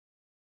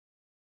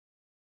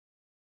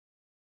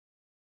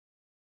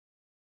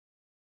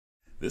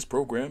This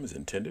program is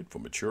intended for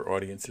mature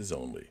audiences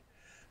only.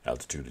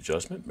 Altitude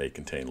adjustment may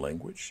contain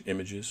language,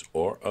 images,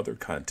 or other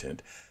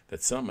content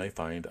that some may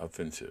find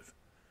offensive.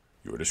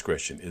 Your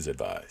discretion is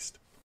advised.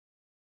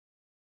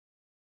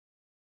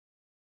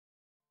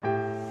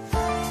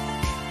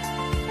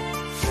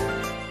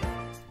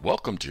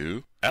 Welcome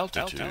to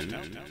Altitude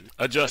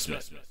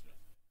Adjustment.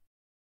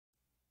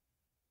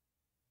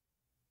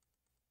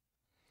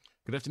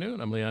 Good afternoon.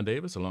 I'm Leon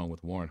Davis along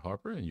with Warren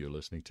Harper, and you're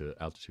listening to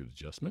Altitude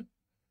Adjustment,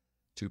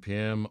 2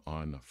 p.m.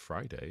 on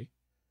Friday,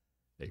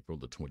 April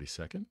the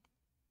 22nd.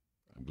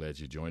 I'm glad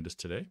you joined us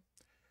today.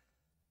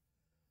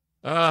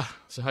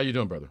 So how you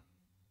doing, brother?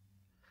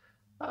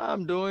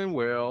 I'm doing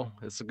well.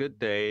 It's a good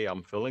day.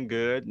 I'm feeling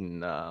good.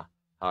 And how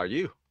are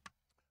you?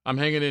 I'm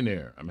hanging in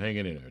there.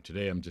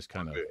 Today I'm just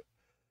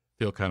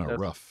feel kind of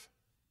rough.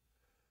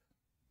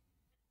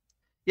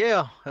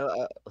 Yeah,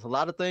 a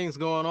lot of things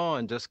going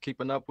on. Just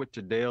keeping up with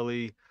your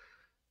daily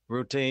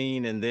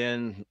routine, and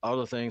then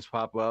other things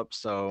pop up.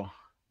 So,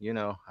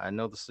 I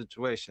know the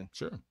situation.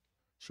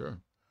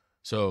 Sure.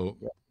 So,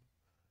 Yeah.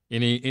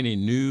 any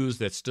news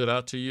that stood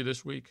out to you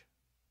this week?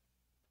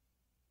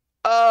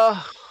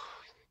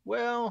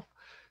 Well,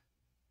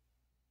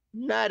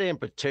 not in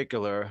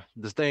particular.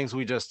 The things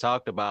we just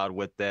talked about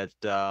with that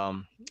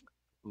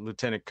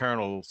Lieutenant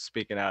Colonel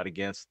speaking out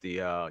against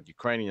the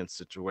Ukrainian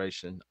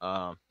situation.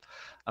 I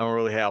don't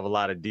really have a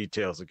lot of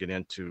details to get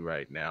into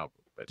right now.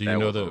 But Do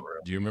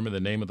you remember the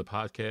name of the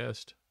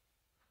podcast?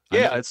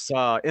 Yeah, it's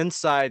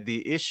Inside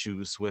the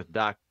Issues with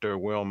Dr.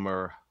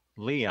 Wilmer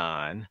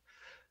Leon.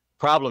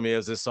 Problem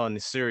is, it's on the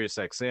Sirius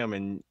XM,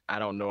 and I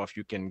don't know if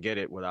you can get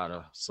it without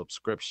a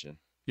subscription.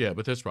 Yeah,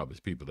 but there's probably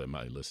people that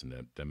might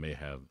listen that may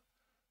have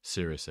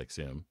Sirius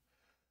XM.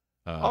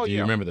 Do you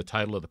remember the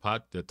title of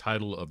the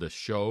title of the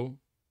show?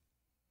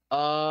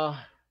 Not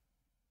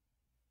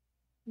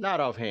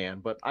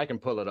offhand, but I can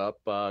pull it up.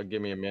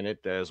 Give me a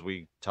minute as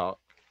we talk.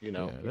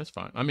 Yeah, that's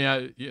fine. I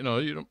mean, you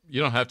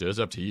don't have to. It's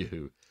up to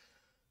you.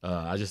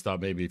 I just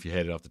thought maybe if you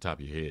had it off the top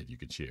of your head, you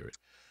could share it.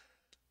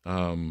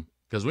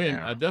 Because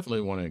I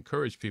definitely want to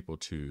encourage people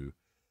to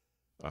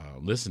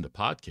listen to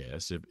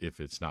podcasts if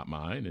it's not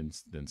mine and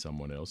then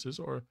someone else's,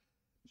 or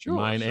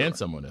mine and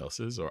someone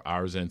else's, or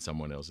ours and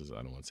someone else's.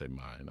 I don't want to say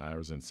mine,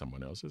 ours and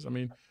someone else's. I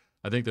mean,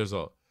 I think there's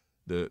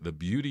the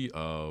beauty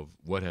of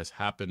what has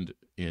happened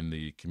in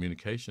the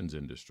communications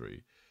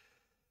industry.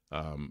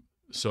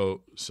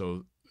 So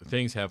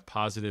things have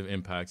positive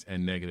impacts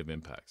and negative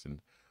impacts,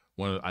 and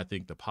I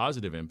think the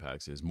positive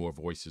impacts is more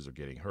voices are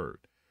getting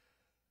heard.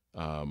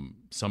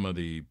 Some of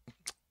the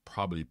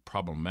probably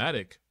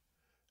problematic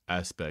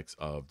aspects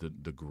of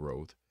the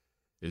growth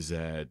is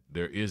that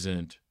there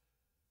isn't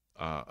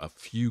a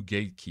few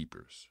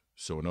gatekeepers.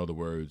 So in other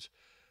words,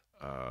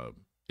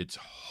 it's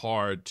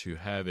hard to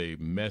have a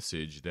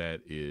message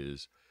that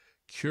is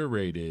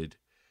curated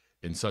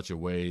in such a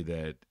way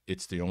that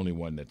it's the only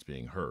one that's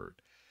being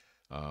heard.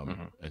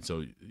 And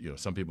so,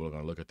 some people are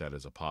going to look at that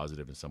as a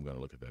positive and some are going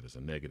to look at that as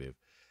a negative.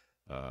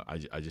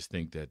 I just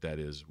think that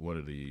is one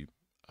of the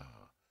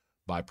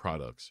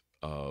byproducts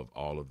of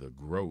all of the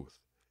growth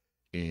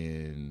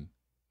in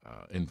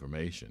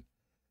information.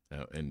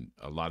 And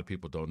a lot of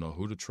people don't know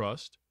who to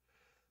trust,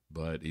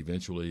 but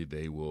eventually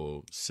they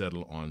will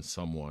settle on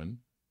someone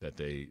that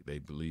they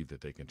believe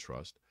that they can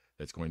trust,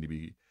 that's going to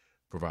be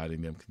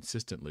providing them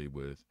consistently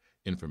with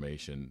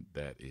information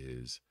that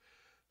is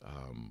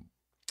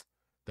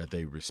that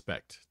they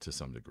respect to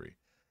some degree.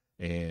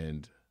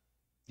 And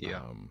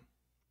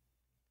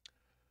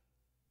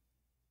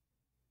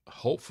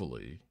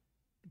hopefully,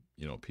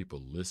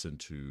 people listen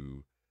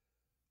to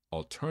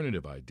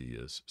alternative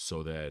ideas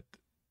so that,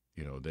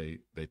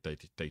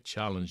 they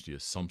challenge the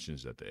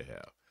assumptions that they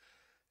have.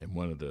 And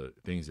one of the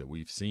things that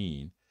we've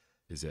seen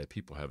is that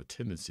people have a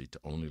tendency to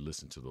only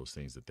listen to those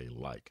things that they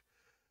like,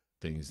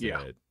 things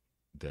that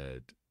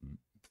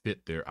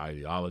fit their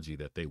ideology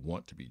that they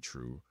want to be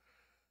true,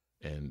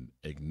 and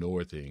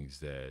ignore things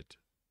that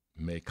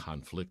may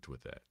conflict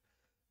with that.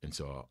 And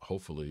so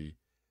hopefully,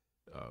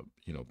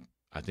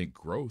 I think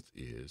growth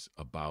is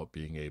about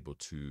being able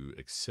to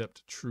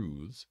accept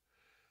truths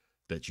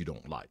that you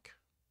don't like,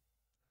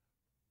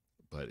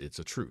 but it's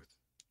a truth.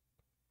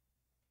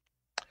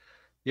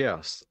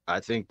 Yes, I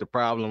think the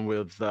problem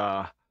with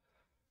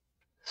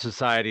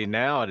society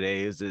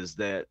nowadays is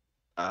that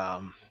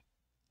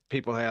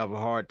people have a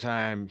hard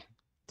time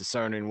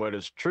discerning what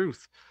is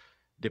truth,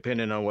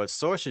 depending on what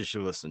sources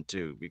you listen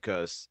to.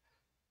 Because,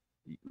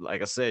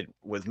 like I said,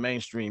 with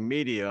mainstream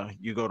media,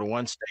 you go to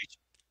one station,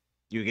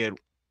 you get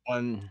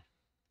one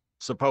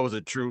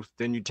supposed truth,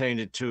 then you change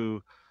it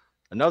to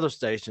another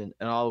station,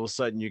 and all of a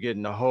sudden you're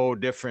getting a whole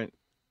different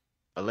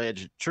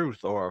alleged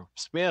truth or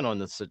spin on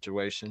the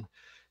situation.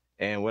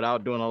 And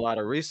without doing a lot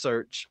of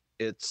research,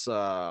 it's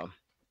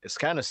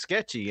kind of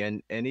sketchy,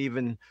 and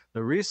even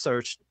the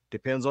research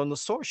depends on the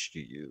source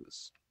you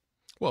use.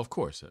 Well, of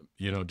course,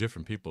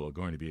 different people are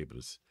going to be able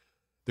to,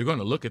 they're going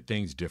to look at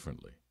things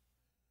differently.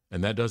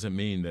 And that doesn't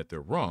mean that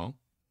they're wrong.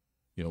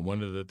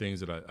 One of the things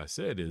that I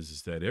said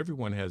is that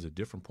everyone has a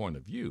different point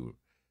of view.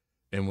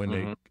 And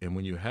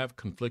when you have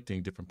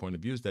conflicting different point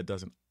of views, that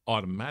doesn't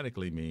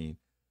automatically mean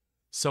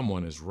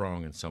someone is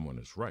wrong and someone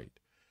is right.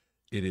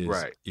 It is,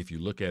 Right. if you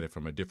look at it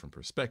from a different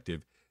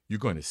perspective, you're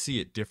going to see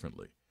it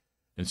differently.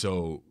 And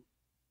so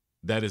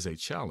that is a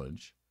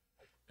challenge.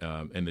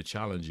 And the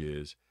challenge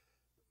is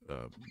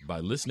by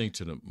listening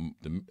to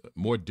the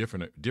more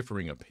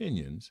differing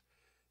opinions,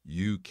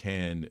 you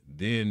can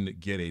then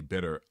get a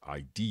better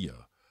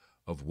idea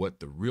of what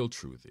the real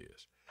truth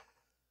is.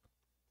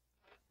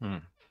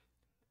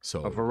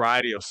 So a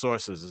variety of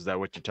sources, is that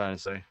what you're trying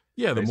to say?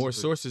 Yeah, the Basically.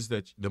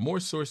 more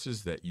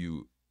sources that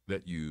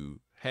you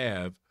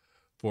have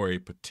for a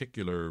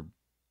particular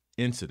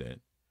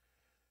incident,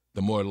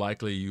 the more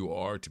likely you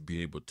are to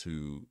be able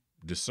to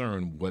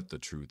discern what the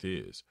truth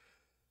is.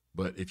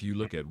 But if you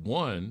look at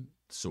one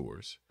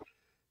source,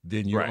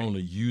 then you're Right.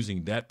 only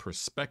using that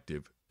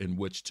perspective in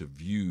which to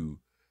view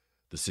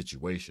the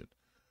situation.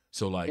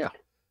 So like, Yeah.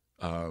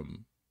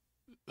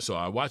 so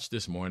I watched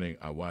this morning,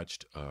 I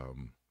watched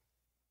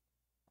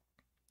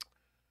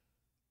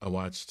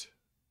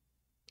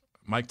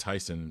Mike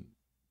Tyson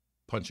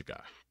punch a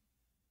guy.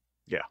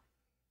 Yeah.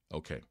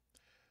 Okay.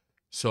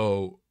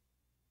 So,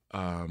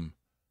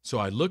 so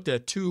I looked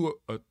at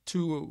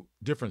two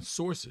different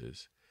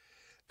sources,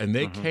 and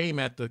they came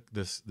at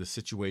the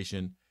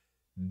situation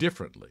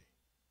differently.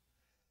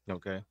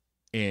 Okay.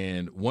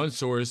 And one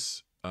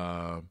source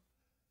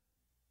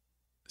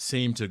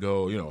seemed to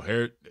go,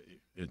 here,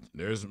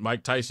 there's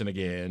Mike Tyson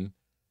again,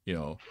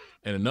 and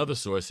another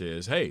source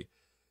is, hey,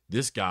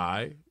 this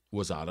guy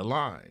was out of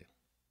line.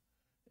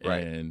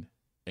 Right.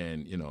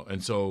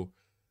 And so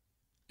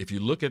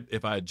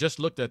if I just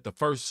looked at the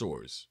first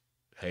source,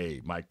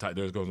 hey,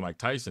 there goes Mike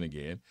Tyson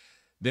again,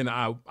 then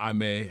I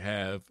may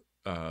have,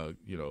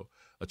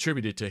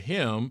 attributed to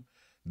him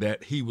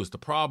that he was the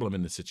problem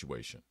in the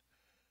situation.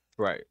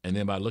 Right. And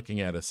then by looking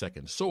at a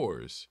second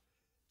source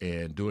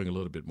and doing a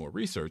little bit more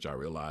research, I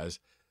realized,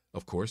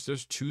 of course,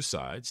 there's two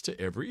sides to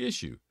every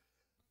issue.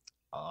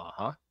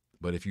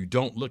 But if you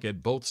don't look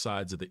at both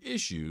sides of the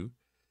issue,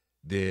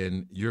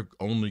 then you're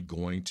only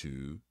going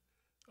to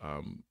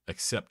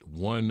accept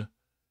one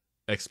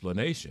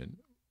explanation,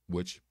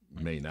 which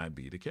may not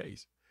be the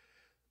case.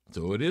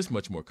 So it is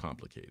much more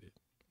complicated,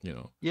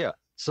 Yeah.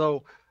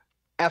 So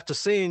after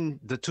seeing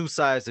the two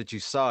sides that you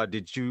saw,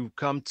 did you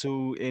come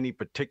to any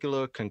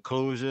particular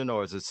conclusion,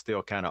 or is it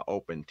still kind of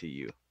open to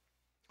you?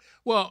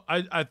 Well,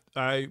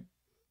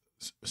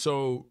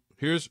 so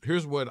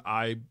here's what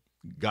I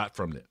got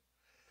from it.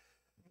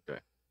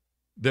 Okay.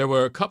 There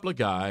were a couple of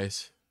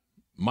guys.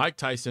 Mike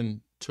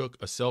Tyson took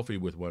a selfie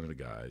with one of the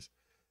guys,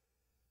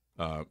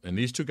 and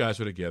these two guys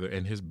were together,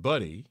 and his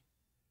buddy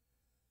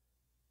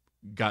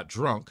got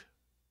drunk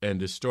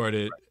and just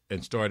started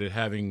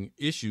having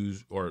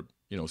issues or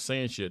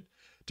saying shit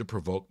to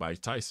provoke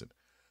Mike Tyson.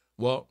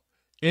 Well,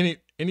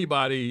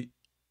 anybody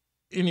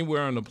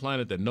anywhere on the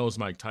planet that knows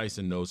Mike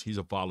Tyson knows he's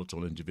a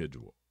volatile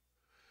individual.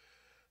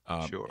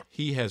 Sure.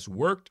 He has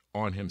worked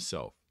on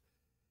himself.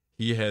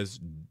 He has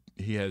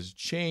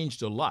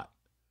changed a lot.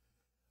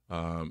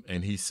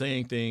 And he's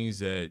saying things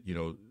that,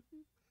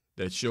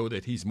 that show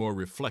that he's more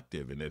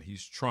reflective and that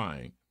he's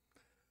trying.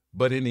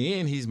 But in the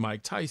end, he's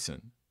Mike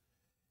Tyson.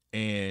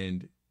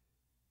 And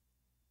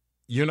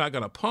you're not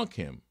going to punk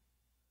him.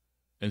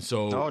 And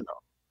so, no.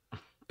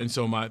 And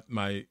so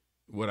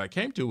what I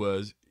came to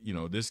was,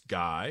 this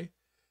guy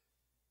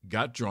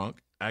got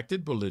drunk,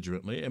 acted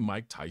belligerently, and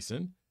Mike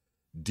Tyson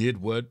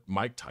did what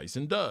Mike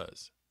Tyson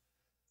does.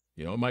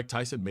 Mike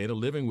Tyson made a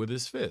living with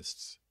his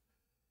fists.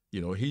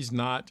 He's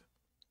not,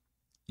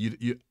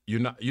 you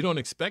don't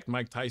expect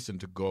Mike Tyson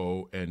to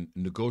go and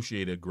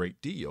negotiate a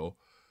great deal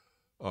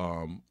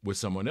with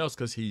someone else,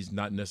 because he's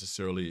not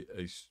necessarily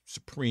a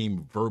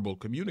supreme verbal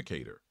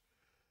communicator.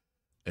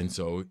 And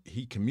so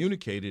he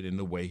communicated in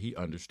the way he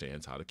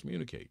understands how to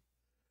communicate.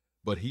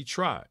 But he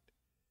tried.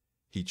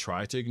 He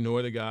tried to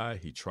ignore the guy.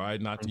 He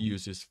tried not to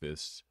use his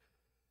fists.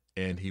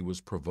 And he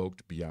was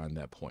provoked beyond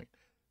that point.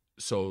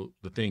 So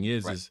the thing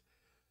is,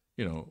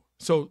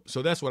 so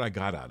that's what I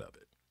got out of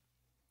it.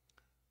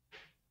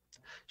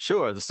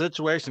 Sure. The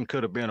situation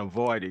could have been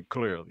avoided,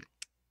 clearly.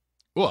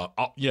 Well,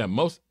 yeah,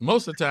 most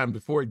of the time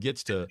before it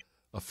gets to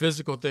a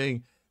physical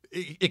thing,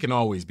 it can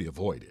always be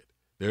avoided.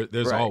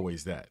 There's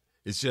always that.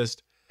 It's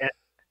just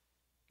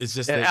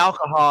and that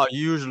alcohol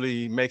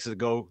usually makes it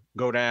go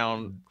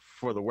down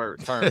for the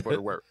worst, turn for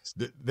the worst.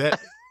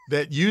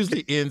 that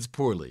usually ends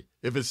poorly.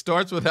 If it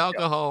starts with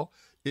alcohol,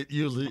 it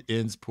usually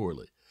ends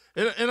poorly.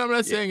 And I'm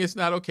not saying it's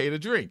not okay to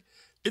drink.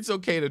 It's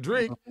okay to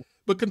drink,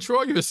 but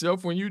control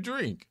yourself when you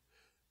drink.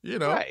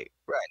 Right.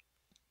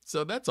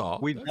 So that's all.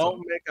 We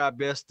don't make our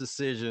best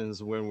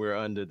decisions when we're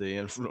under the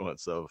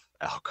influence of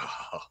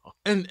alcohol.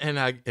 And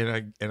I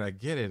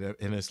get it.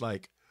 And it's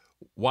like,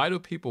 why do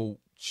people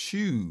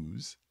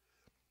choose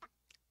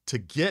to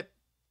get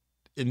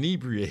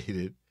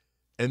inebriated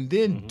and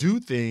then do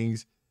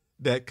things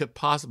that could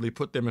possibly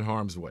put them in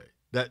harm's way?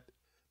 That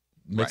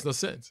makes no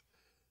sense.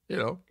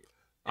 It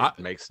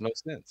makes no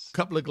sense.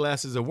 Couple of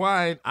glasses of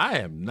wine, I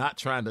am not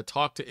trying to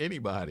talk to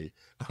anybody.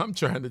 I'm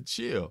trying to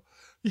chill.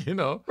 You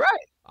know, Right.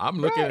 I'm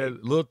looking at Right. a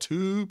little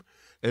tube,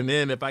 and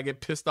then if I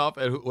get pissed off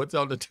at what's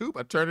on the tube,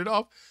 I turn it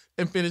off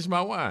and finish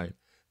my wine,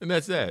 and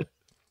that's that.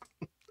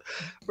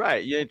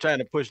 Right. You ain't trying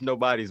to push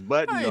nobody's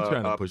button I ain't or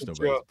trying to push put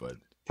nobody's your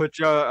button. put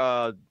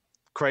your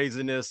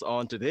craziness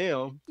onto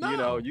them.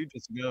 No, You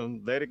just gonna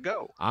let it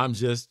go.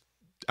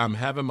 I'm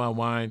having my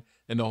wine,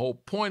 and the whole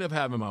point of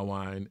having my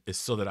wine is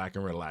so that I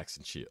can relax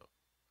and chill.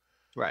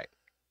 Right.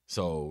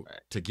 So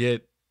Right. to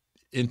get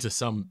into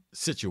some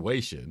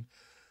situation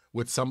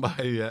with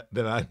somebody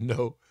that I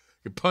know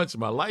can punch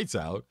my lights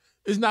out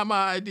is not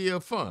my idea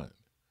of fun.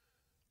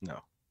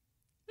 No.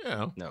 You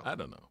know, No. I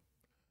don't know.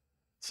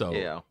 So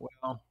Yeah.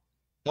 Well,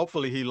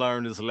 hopefully he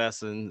learned his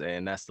lesson,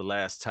 and that's the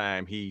last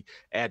time he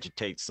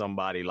agitates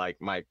somebody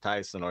like Mike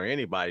Tyson or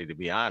anybody, to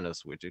be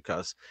honest with you.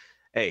 Because,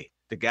 hey,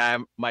 the guy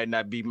might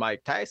not be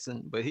Mike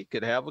Tyson, but he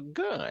could have a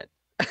gun.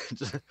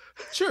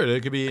 sure, there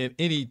could be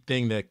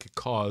anything that could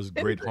cause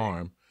great Anything.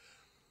 harm.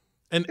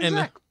 And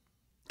Exactly.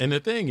 and the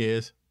thing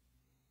is,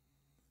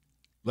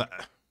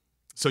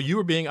 so you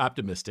were being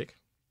optimistic,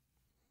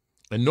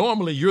 and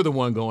normally you're the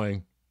one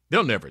going,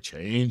 they'll never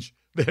change.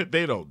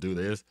 They don't do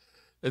this,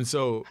 and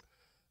so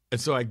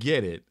I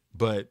get it,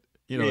 but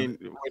you know, mean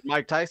with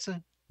Mike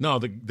Tyson? no,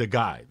 the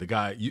guy.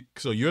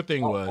 So your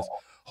thing was, Oh,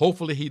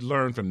 hopefully he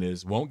learned from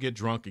this, won't get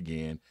drunk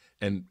again,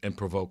 and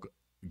provoke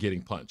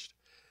getting punched.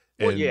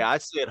 well, And yeah, I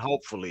said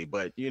hopefully,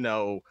 but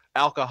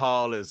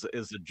alcohol is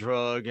a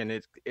drug, and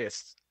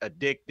it's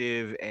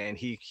addictive, and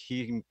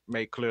he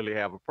may clearly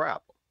have a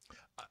problem.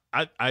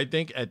 I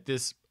think at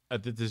this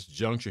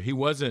juncture, he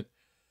wasn't.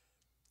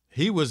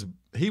 He was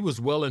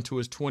well into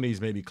his 20s,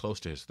 maybe close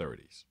to his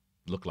 30s.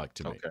 Looked like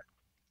to me. Okay.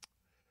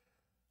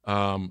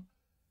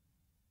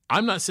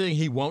 I'm not saying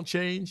he won't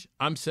change.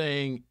 I'm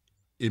saying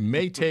it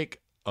may take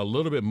a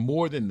little bit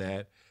more than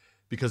that,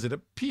 because it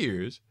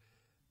appears,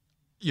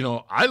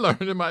 I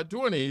learned in my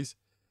 20s,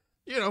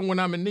 when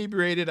I'm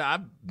inebriated,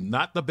 I'm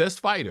not the best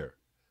fighter.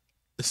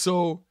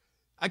 So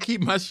I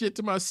keep my shit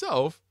to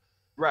myself,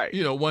 Right.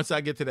 once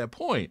I get to that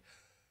point.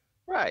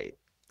 Right.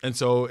 And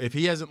so if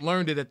he hasn't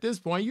learned it at this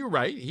point, you're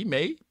right. He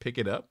may pick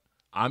it up.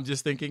 I'm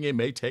just thinking it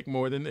may take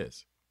more than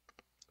this.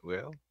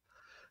 Well,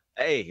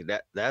 hey,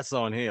 that's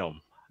on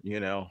him. You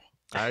know,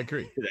 I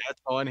agree.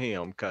 that's on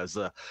him, because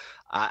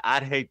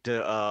I'd hate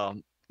to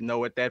know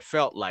what that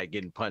felt like,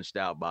 getting punched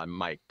out by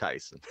Mike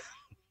Tyson.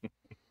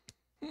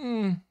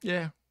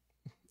 Yeah.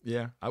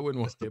 I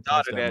wouldn't want Just to the get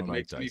thought punched of out by that Mike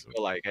makes me Tyson.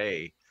 feel like,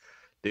 hey,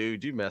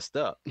 dude, you messed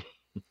up.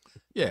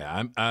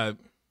 Yeah,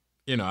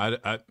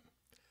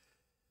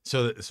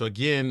 so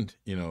again,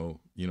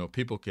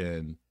 people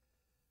can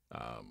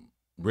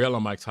rail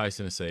on Mike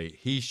Tyson and say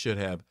he should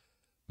have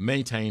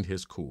maintained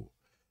his cool,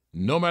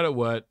 no matter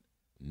what.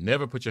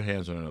 Never put your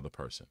hands on another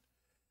person,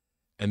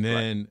 and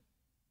then,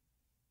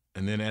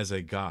 as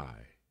a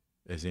guy,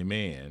 as a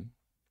man,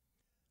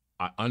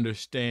 I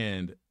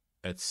understand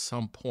at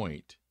some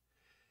point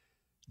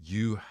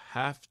you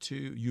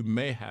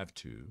may have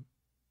to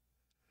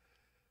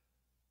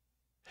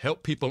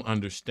help people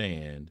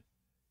understand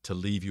to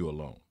leave you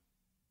alone.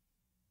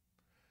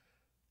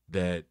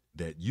 That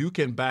you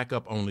can back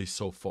up only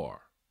so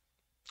far.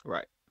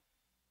 Right.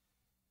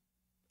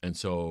 And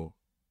so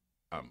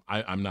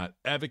I'm not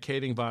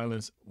advocating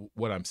violence.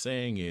 What I'm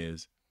saying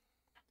is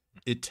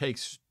it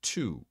takes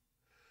two.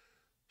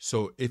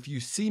 So if you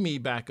see me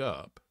back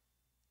up,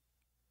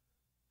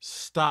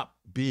 stop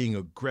being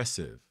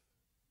aggressive,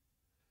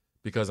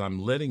 because I'm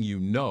letting you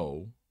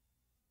know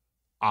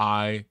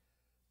I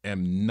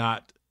am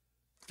not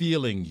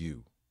feeling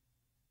you.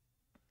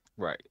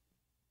 Right.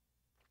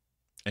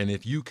 And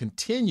if you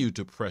continue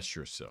to press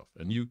yourself,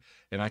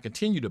 and I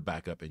continue to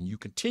back up, and you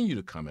continue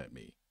to come at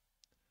me,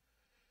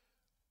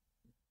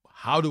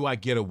 how do I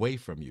get away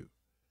from you?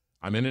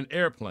 I'm in an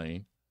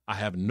airplane. I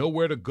have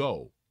nowhere to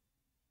go.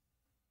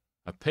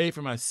 I pay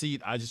for my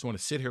seat. I just want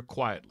to sit here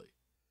quietly,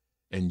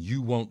 and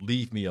you won't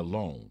leave me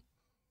alone.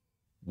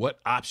 What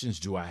options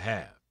do I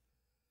have?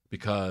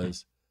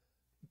 Because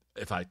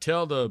if I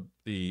tell the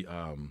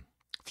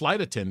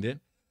flight attendant,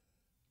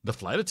 the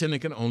flight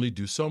attendant can only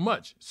do so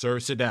much. Sir,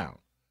 sit down.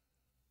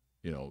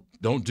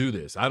 Don't do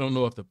this. I don't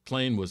know if the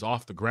plane was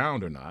off the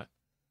ground or not,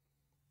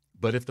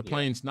 but if the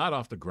plane's not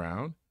off the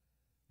ground,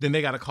 then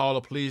they got to call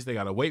the police. They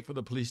got to wait for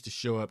the police to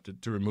show up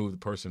to remove the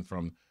person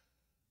from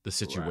the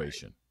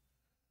situation.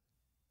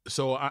 Right.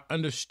 So I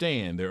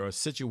understand there are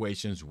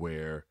situations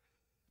where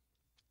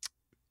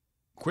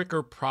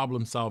quicker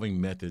problem-solving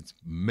methods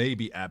may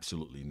be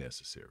absolutely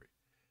necessary.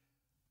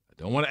 I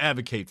don't want to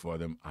advocate for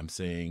them. I'm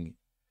saying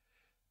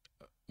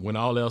when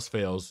all else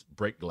fails,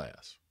 break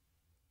glass.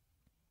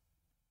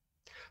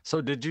 So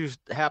did you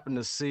happen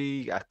to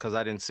see, because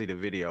I didn't see the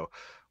video,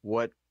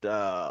 what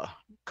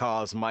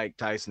caused Mike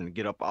Tyson to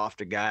get up off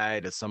the guy?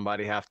 Did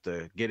somebody have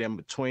to get in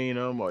between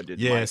them, or did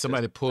Mike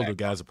somebody pulled the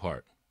guys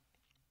apart.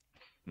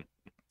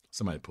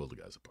 Somebody pulled the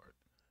guys apart.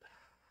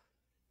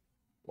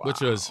 Wow.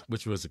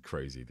 Which was a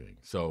crazy thing.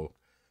 So,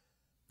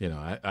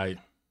 the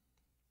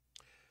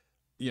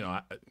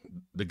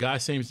guy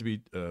seems to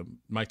be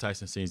Mike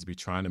Tyson seems to be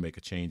trying to make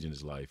a change in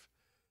his life.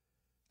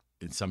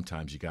 and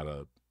sometimes you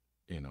gotta,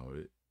 you know,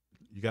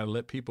 you gotta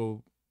let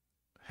people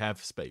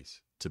have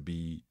space to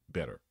be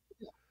better.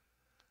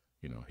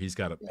 You know, he's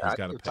got I to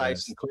give pass,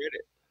 Tyson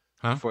credit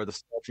huh? for the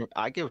self.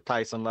 I give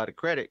Tyson a lot of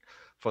credit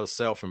for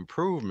self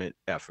improvement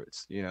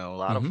efforts. You know, a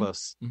lot of Mm-hmm.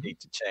 us Mm-hmm. need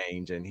to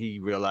change, and he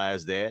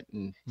realized that,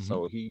 and Mm-hmm.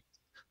 so he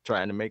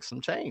trying to make some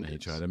And he tried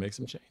changes. to make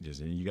some changes,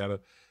 and you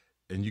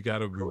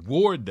gotta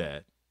reward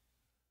that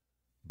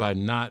by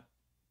not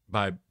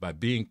by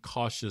being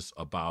cautious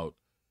about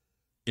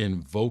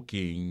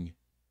invoking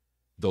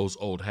those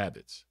old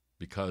habits,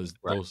 because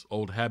Right. those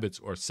old habits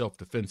are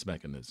self-defense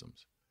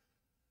mechanisms.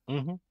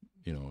 Mm-hmm.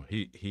 You know,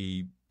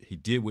 he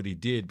did what he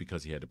did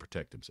because he had to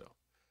protect himself.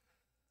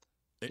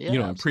 You Yeah,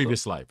 know, in absolutely.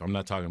 previous life, I'm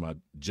not talking about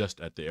just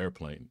at the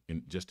airplane,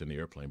 just in the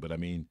airplane, but I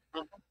mean,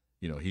 Mhm.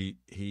 you know,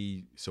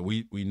 so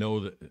we know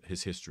that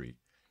his history.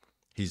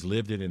 He's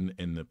lived it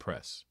in the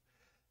press.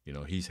 You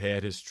know, he's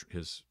had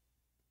his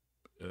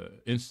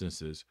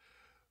instances,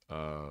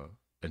 uh,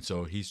 and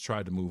so he's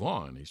tried to move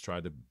on. He's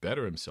tried to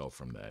better himself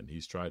from that, and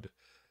he's tried to.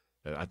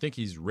 I think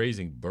he's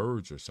raising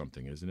birds or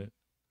something, isn't it?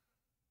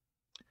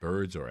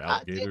 Birds or I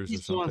think alligators or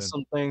he's doing something.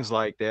 some things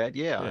like that.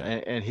 Yeah,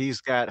 Yeah, and he's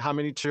got how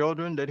many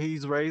children that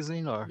he's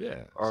raising,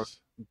 yeah. or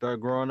they're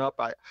growing up.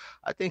 I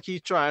think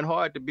he's trying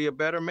hard to be a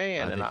better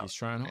man, I and think he's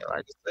trying hard.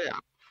 like I say,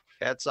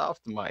 hats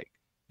off to Mike.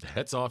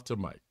 Hats off to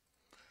Mike.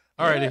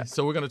 All Yeah. righty,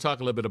 so we're going to talk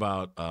a little bit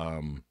about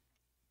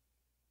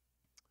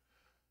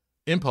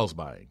impulse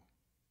buying.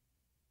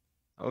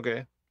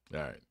 Okay. All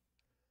right.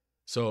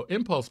 So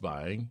impulse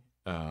buying.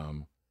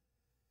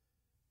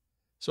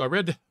 So I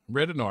read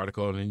an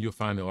article, and you'll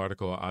find the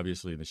article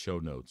obviously in the show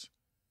notes.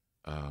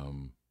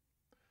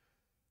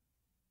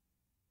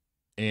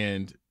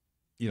 And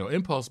you know,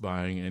 impulse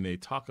buying, and they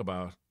talk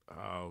about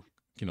how,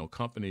 you know,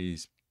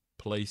 companies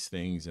place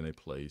things in a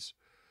place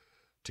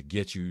to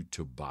get you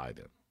to buy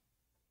them.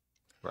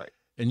 Right.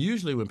 And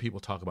usually when people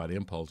talk about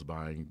impulse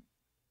buying,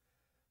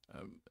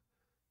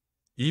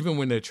 even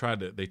when they try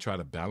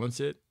to balance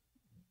it,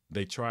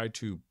 they try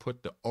to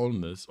put the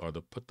onus or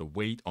put the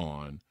weight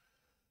on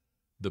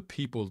the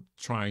people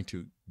trying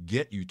to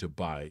get you to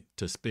buy,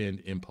 to spend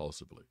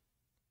impulsively.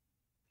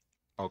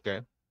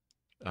 Okay.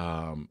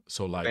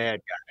 So like,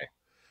 Bad guy.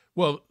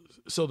 well,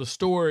 so the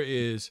store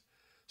is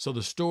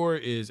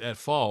at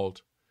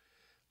fault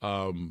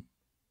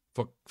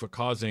for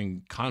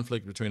causing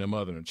conflict between a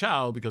mother and a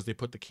child because they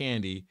put the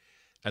candy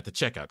at the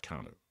checkout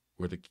counter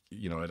where the,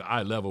 you know, at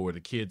eye level where the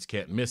kids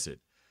can't miss it.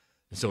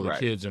 And so the Right.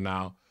 kids are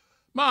now,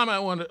 Mom, I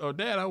want it, or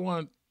Dad, I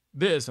want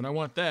this and I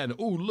want that, and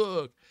ooh,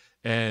 look.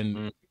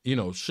 And you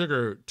know,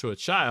 sugar to a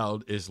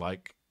child is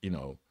like, you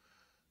know,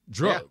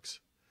 drugs.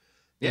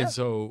 Yeah. And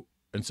so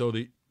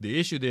the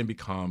issue then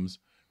becomes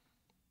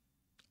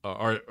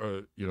or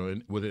you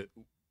know, with it,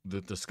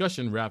 the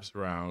discussion wraps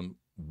around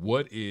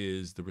what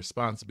is the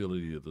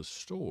responsibility of the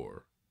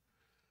store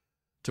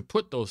to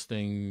put those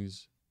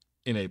things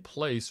in a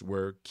place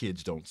where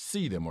kids don't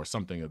see them or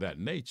something of that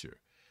nature.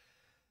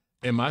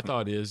 And my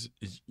thought is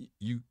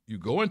you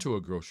go into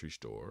a grocery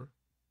store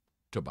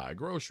to buy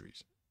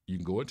groceries. You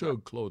can go into a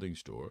clothing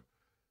store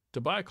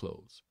to buy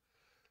clothes.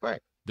 Right.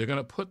 They're going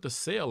to put the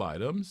sale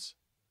items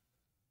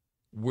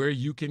where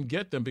you can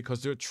get them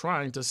because they're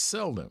trying to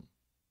sell them.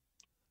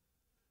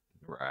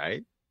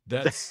 Right.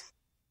 That's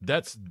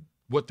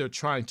what they're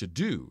trying to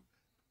do.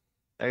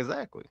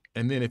 Exactly.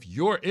 And then if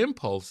your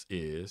impulse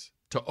is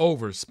to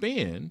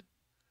overspend,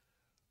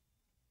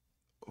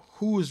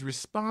 who is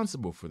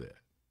responsible for that?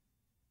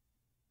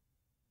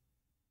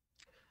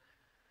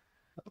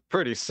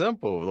 Pretty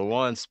simple. The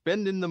one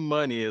spending the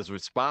money is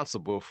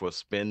responsible for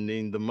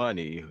spending the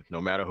money, no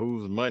matter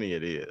whose money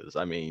it is.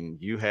 I mean,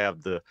 you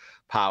have the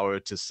power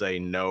to say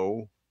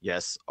no,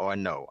 yes, or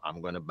no.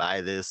 I'm going to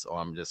buy this, or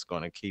I'm just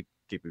going to keep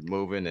it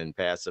moving and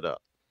pass it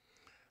up.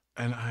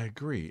 And I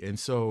agree. And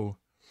so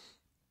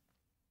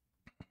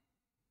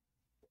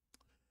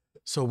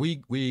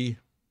we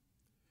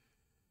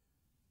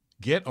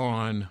get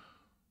on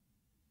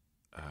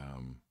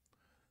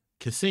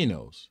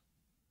casinos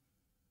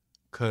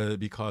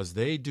because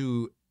they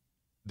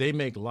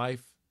make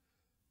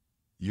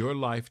your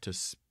life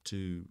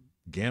to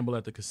gamble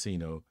at the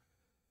casino.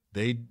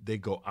 They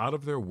go out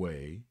of their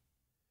way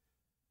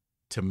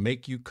to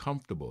make you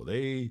comfortable.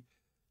 They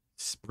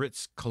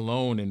spritz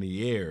cologne in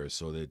the air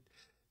so that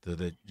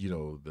you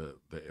know, the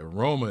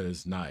aroma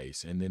is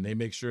nice, and then they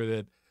make sure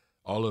that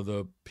all of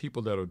the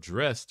people that are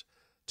dressed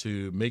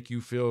to make you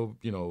feel,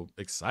 you know,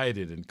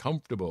 excited and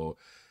comfortable,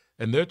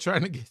 and they're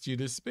trying to get you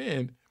to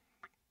spend.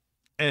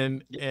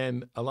 And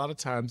a lot of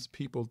times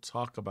people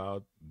talk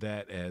about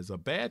that as a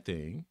bad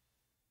thing,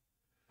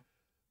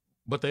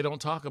 but they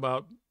don't talk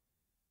about,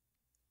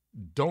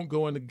 don't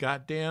go in the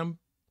goddamn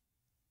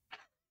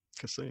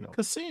casino.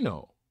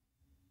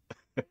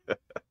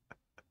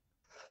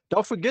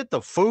 Don't forget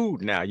the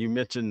food now. You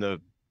mentioned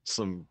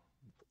some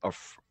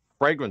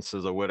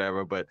fragrances or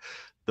whatever, but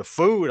the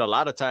food a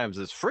lot of times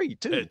is free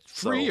too. It's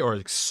free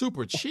or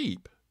super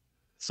cheap.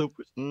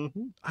 Super.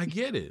 Mm-hmm. I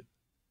get it.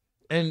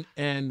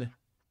 And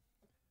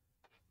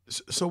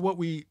so what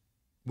we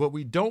what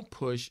we don't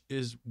push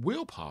is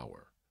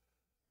willpower.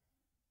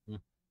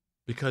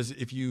 Because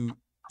if you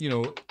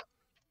know,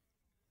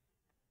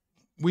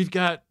 we've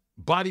got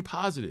body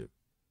positive.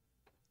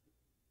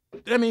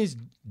 That means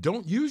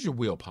don't use your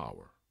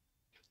willpower.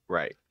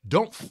 Right.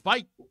 Don't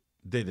fight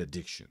that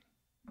addiction.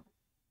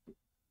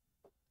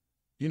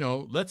 You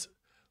know, let's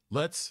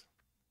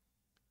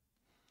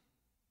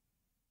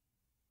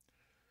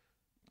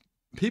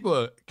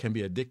people can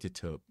be addicted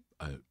to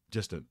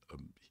just a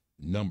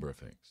number of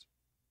things.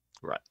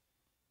 Right.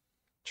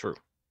 True.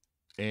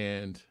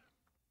 And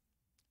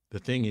the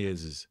thing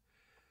is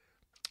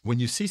when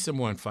you see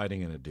someone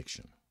fighting an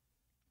addiction,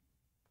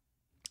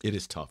 it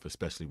is tough,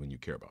 especially when you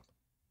care about them.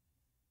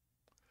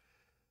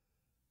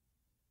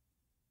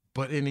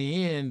 But in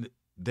the end,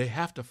 they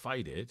have to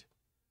fight it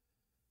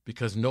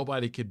because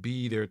nobody could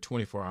be there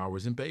 24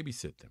 hours and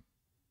babysit them.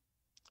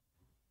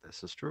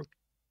 This is true.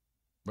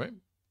 Right?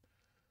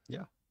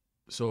 Yeah.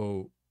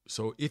 So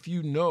if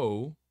you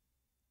know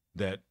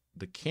that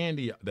the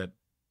candy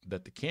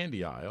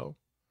aisle,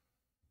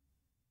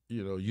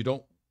 you know, you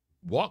don't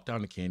walk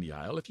down the candy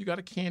aisle if you got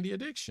a candy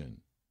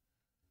addiction.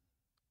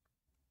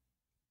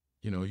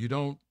 You know, you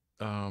don't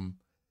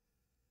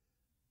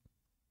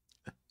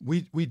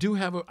we do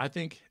have I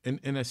think, and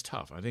it's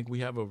tough. I think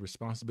we have a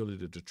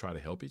responsibility to try to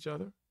help each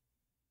other.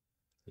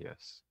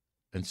 Yes.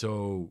 And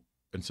so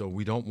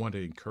we don't want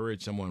to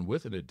encourage someone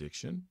with an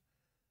addiction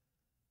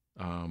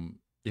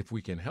if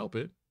we can help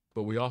it,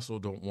 but we also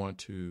don't want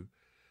to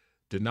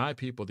deny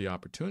people the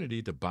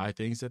opportunity to buy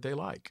things that they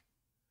like.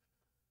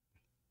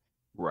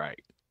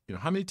 Right. You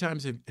know, how many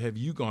times have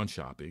you gone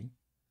shopping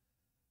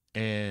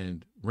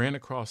and ran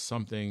across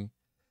something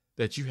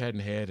that you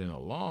hadn't had in a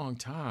long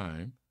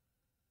time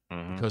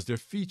because they're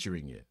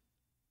featuring it?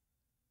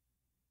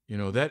 You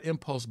know, that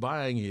impulse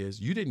buying is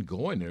you didn't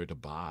go in there to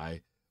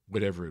buy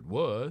whatever it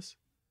was.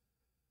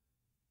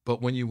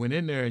 But when you went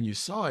in there and you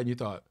saw it and you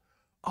thought,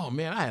 oh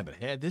man, I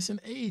haven't had this in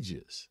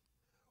ages.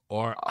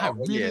 Or I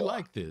really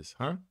like this,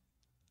 huh?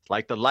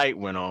 Like the light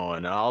went on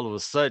and all of a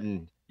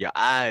sudden your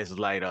eyes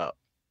light up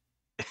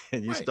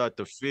and you start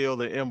to feel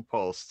the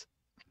impulse.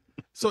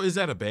 So is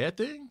that a bad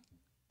thing?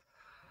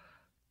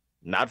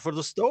 Not for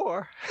the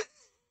store.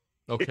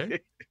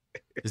 Okay.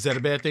 Is that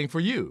a bad thing for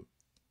you?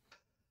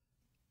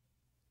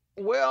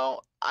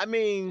 Well, I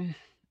mean,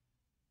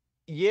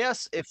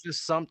 yes, if it's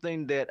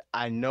something that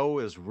I know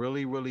is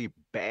really, really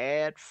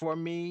bad for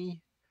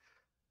me,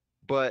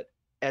 but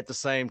at the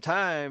same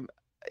time,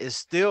 it's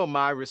still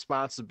my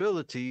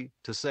responsibility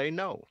to say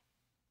no.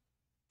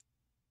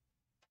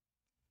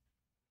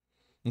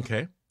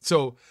 Okay.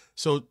 So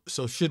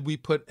should we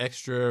put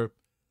extra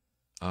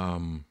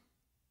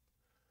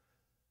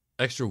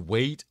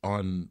weight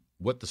on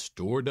what the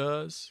store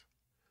does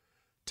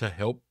to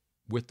help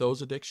with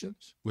those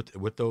addictions, with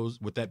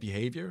that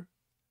behavior?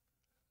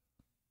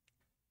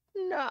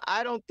 No,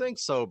 I don't think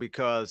so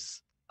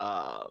because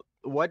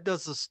what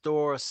does the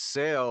store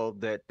sell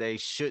that they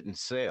shouldn't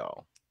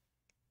sell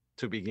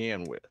to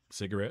begin with?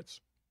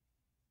 Cigarettes.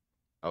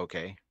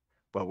 Okay.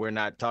 But we're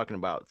not talking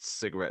about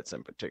cigarettes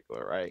in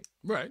particular, right?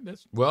 Right.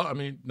 Well, I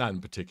mean, not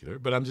in particular,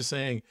 but I'm just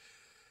saying,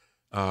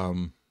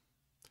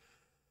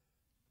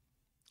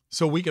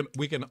 so we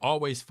can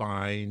always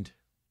find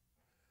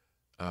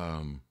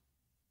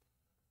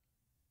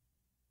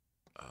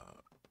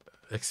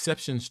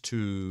exceptions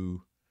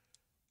to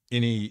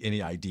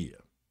any idea.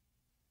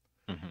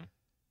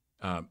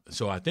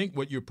 So I think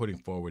what you're putting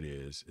forward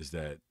is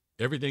that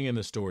everything in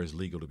the store is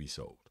legal to be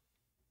sold.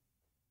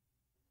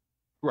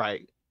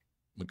 Right.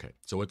 Okay.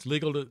 So it's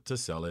legal to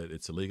sell it.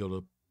 It's illegal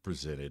to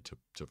present it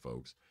to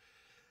folks.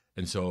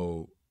 And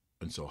so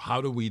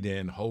how do we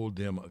then hold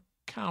them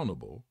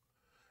accountable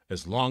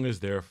as long as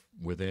they're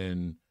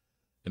within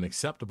an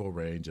acceptable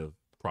range of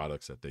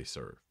products that they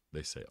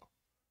sell?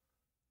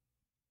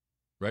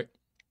 Right?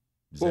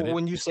 Well,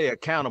 when you say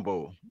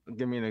accountable,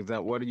 give me an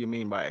example. What do you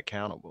mean by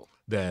accountable?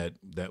 That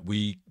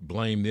we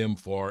blame them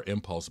for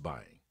impulse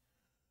buying,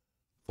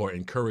 for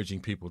encouraging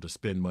people to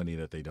spend money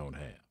that they don't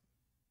have.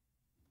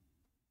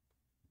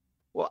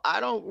 Well, I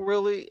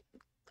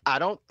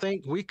don't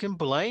think we can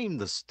blame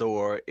the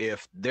store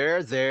if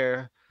they're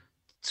there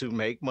to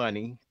make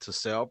money, to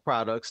sell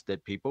products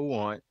that people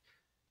want.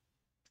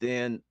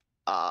 Then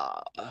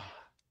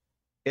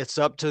it's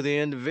up to the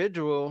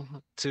individual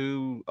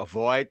to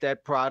avoid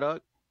that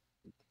product,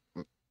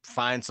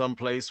 find some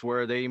place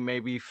where they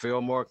maybe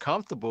feel more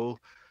comfortable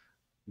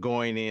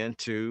going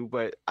into,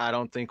 but I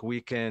don't think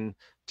we can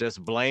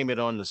just blame it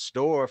on the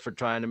store for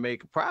trying to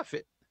make a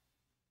profit.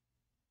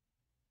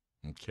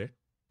 Okay.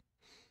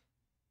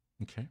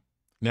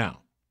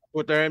 Now,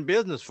 what they're in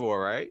business for,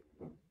 right?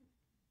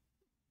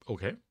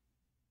 Okay.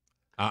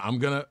 I'm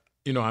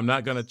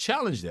not gonna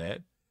challenge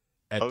that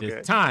at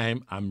this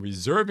time. I'm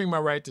reserving my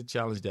right to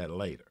challenge that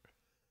later.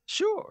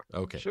 Sure.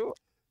 Okay. Sure.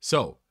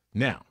 So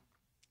now,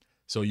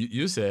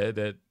 you said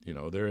that,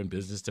 they're in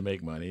business to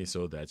make money,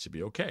 so that should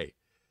be okay.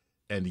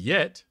 And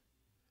yet,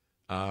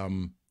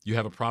 you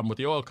have a problem with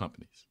the oil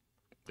companies.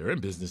 They're in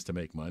business to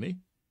make money.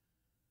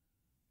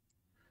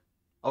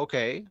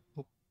 Okay.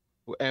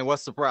 And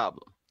what's the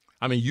problem?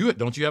 I mean, you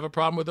don't you have a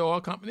problem with the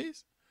oil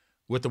companies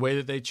with the way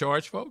that they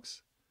charge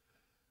folks?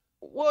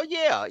 Well,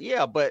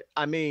 yeah, but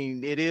I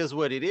mean, it is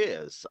what it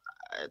is.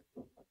 I,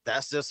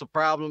 that's just a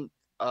problem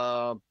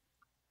uh,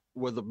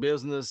 with a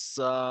business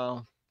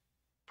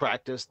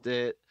practice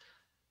that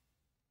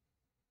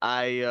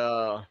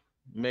I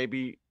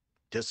maybe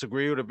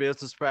disagree with a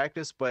business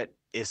practice, but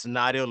it's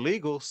not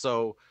illegal,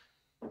 so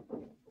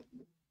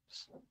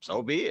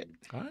so be it.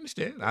 I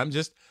understand. I'm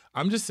just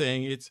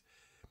saying it's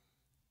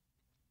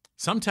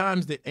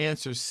sometimes the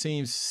answer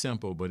seems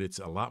simple, but it's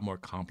a lot more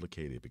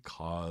complicated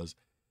because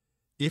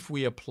if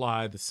we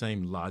apply the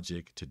same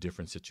logic to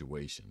different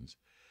situations,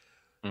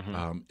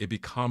 Hmm. it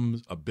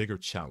becomes a bigger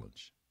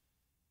challenge.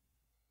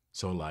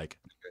 So, like,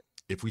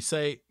 if we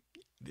say,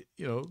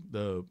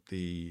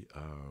 the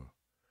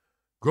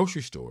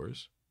grocery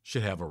stores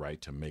should have a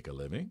right to make a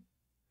living,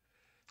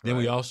 then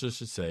we Right. also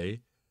should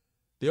say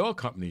the oil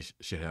companies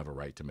should have a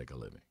right to make a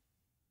living,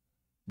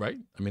 right?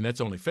 I mean,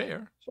 that's only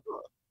fair,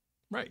 Sure.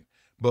 right?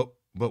 But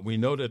we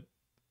know that,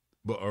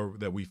 or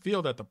that we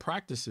feel that the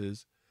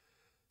practices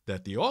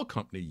that the oil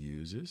company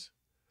uses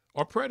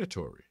are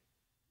predatory,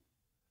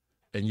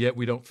 and yet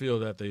we don't feel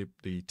that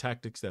the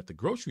tactics that the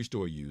grocery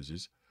store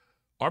uses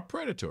are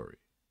predatory.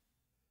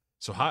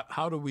 So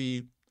how do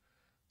we?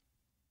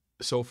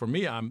 So for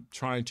me, I'm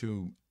trying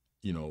to,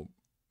 you know,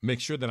 make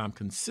sure that I'm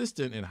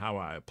consistent in how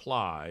I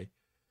apply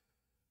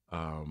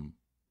um,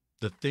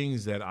 the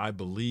things that I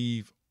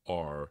believe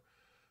are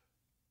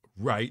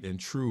right and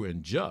true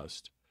and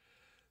just,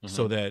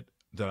 so Hmm. that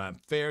I'm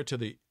fair to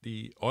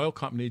the oil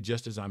company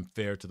just as I'm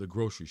fair to the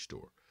grocery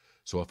store.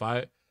 So if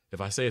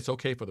I say it's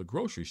okay for the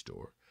grocery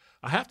store,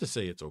 I have to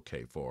say it's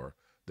okay for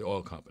the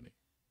oil company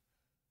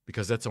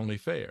because that's only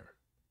fair.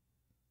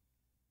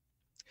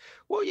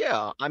 Well,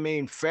 yeah, I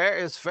mean, fair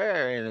is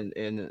fair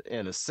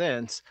in a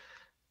sense.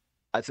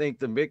 I think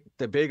the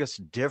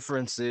biggest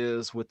difference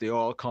is with the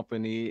oil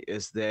company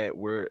is that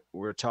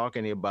we're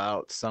talking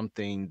about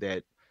something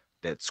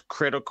that's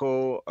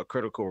critical, a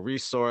critical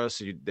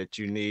resource that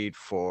you need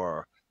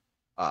for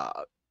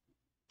uh,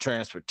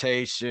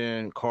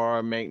 transportation,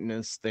 car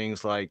maintenance,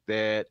 things like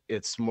that.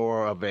 It's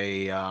more of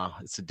a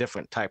it's a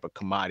different type of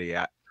commodity.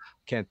 I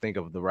can't think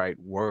of the right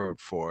word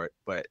for it,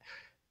 but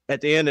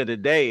at the end of the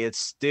day, it's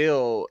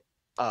still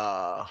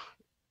uh,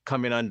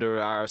 coming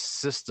under our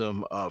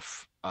system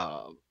of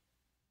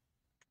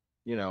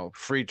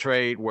free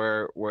trade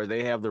where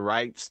they have the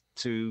rights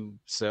to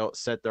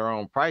set their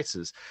own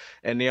prices,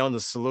 and the only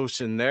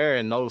solution there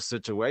in those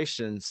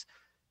situations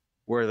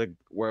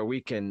where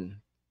we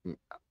can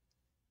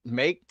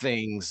make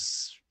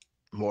things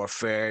more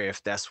fair,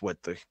 if that's what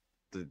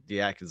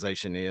the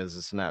accusation is,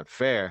 it's not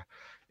fair,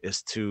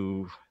 is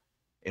to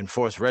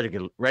enforce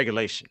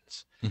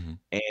regulations, Hmm.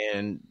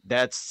 and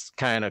that's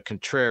kind of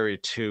contrary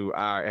to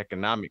our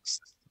economic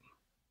system.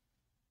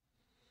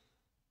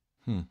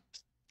 Hmm.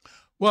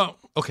 Well,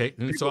 okay,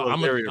 and so People are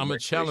leery of I'm a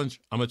regulation.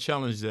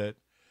 challenge that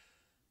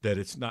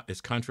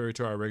it's contrary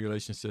to our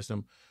regulation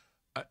system.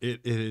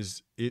 It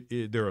is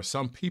there are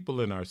some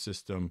people in our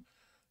system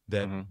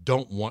that Hmm.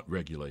 don't want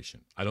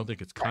regulation. I don't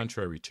think it's Right.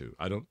 contrary to.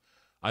 I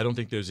don't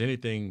think there's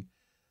anything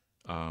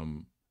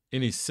um,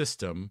 any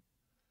system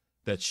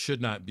that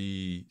should not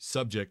be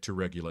subject to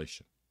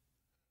regulation.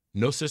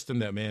 No system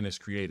that man has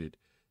created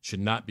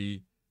should not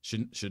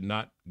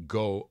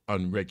go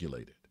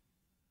unregulated.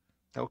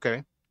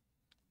 Okay.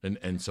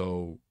 And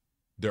so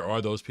there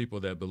are those people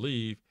that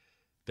believe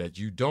that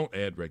you don't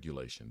add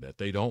regulation, that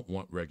they don't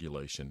want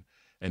regulation,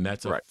 and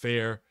Right.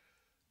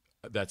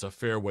 that's a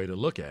fair way to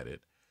look at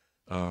it.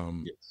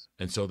 Um, Yes.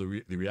 and so the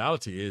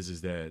reality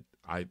is that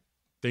I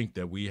think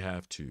that we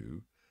have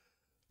to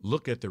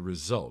look at the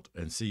result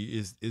and see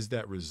is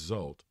that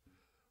result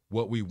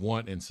what we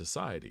want in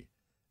society,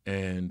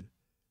 and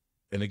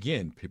and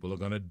again, people are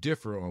going to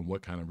differ on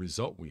what kind of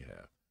result we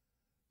have.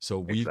 So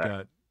we've Exactly.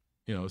 got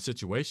a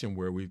situation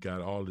where we've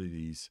got all of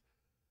these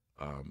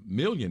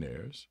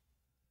millionaires,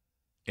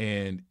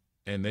 and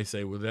they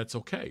say, well, that's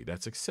okay,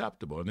 that's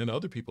acceptable, and then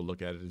other people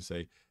look at it and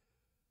say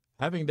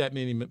having that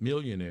many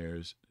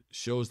millionaires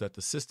shows that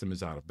the system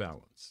is out of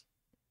balance.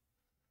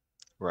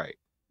 Right.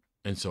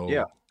 And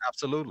Yeah, so,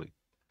 absolutely.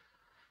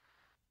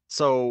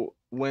 So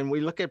when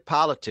we look at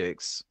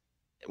politics,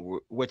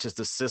 which is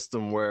the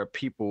system where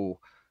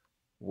people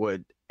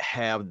would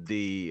have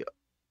the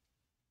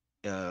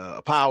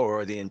power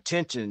or the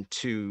intention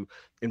to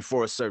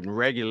enforce certain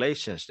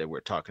regulations that we're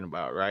talking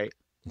about, right?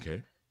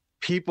 okay,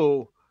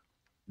 People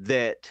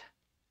that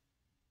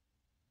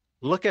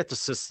look at the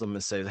system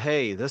and say,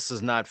 hey, this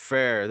is not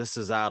fair, this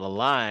is out of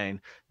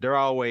line, they're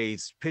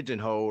always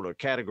pigeonholed or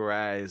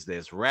categorized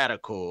as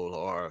radical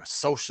or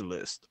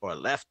socialist or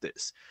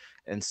leftist.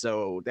 And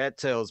so that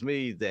tells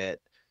me that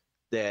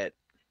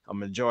a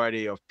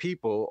majority of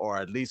people, or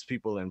at least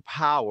people in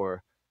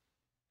power,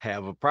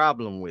 have a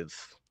problem with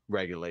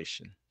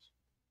regulation.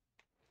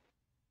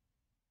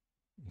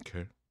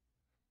 okay,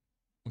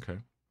 okay.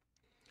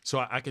 So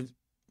I can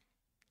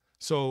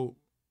so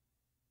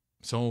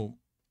so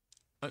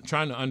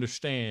trying to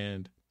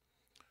understand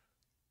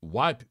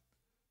why.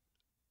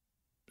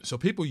 So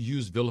people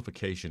use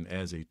vilification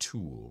as a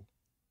tool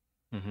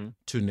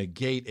to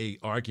negate a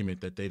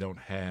argument that they don't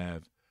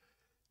have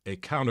a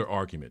counter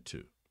argument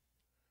to.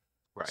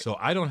 Right. So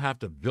I don't have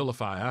to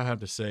vilify. I don't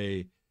have to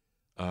say,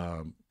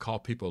 call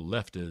people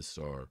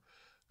leftists or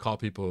call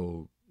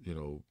people,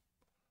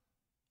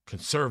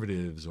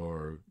 conservatives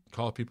or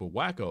call people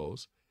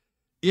wackos.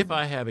 If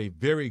I have a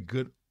very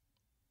good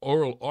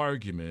oral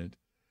argument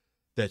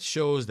that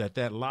shows that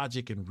that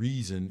logic and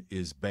reason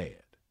is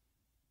bad.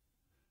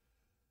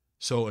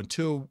 So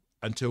until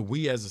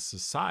we as a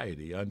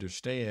society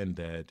understand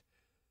that,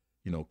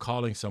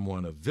 calling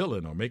someone a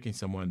villain or making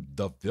someone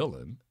the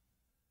villain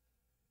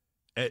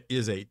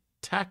is a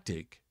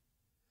tactic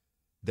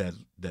that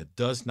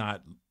does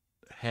not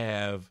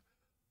have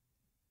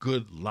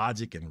good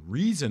logic and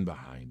reason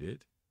behind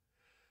it,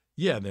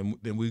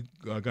 then we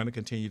are going to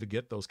continue to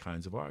get those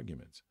kinds of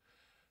arguments.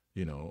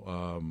 You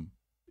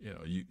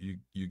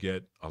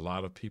get a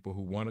lot of people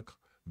who want to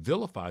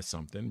vilify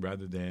something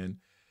rather than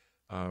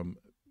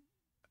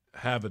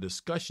have a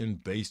discussion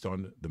based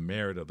on the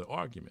merit of the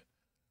argument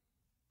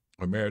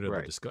or merit of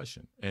the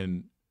discussion.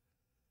 And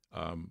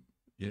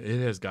it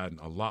has gotten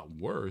a lot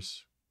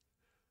worse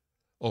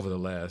over the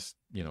last,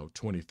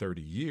 20,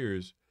 30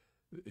 years.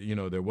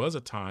 There was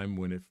a time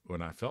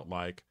when I felt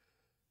like,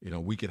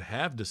 we could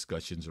have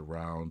discussions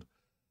around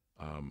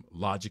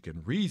logic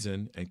and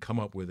reason and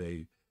come up with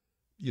a,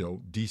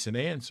 decent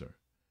answer.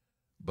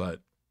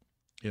 But,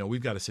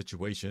 we've got a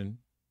situation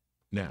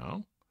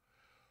now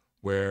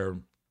where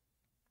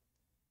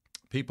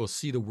people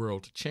see the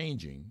world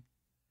changing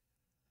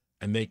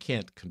and they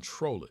can't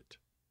control it.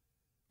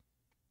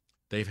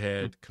 They've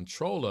had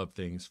control of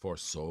things for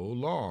so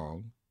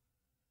long.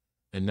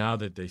 And now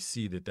that they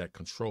see that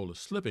control is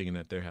slipping and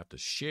that they have to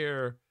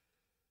share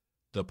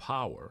the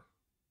power,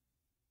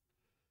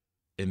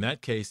 in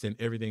that case, then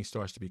everything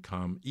starts to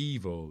become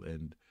evil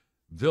and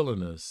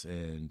villainous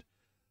and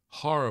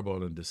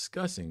horrible and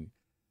disgusting,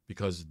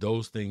 because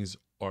those things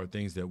are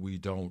things that we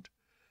don't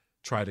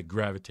try to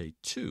gravitate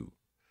to.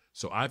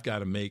 So I've got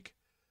to make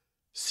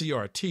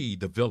CRT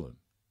the villain.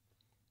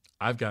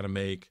 I've got to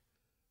make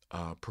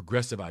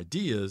progressive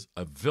ideas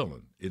a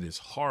villain. It is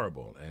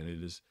horrible and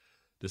it is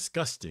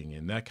disgusting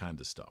and that kind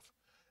of stuff.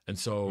 And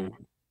so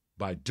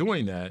by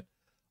doing that,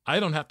 I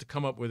don't have to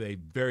come up with a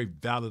very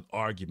valid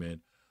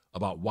argument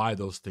about why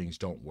those things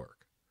don't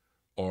work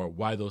or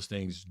why those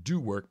things do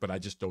work, but I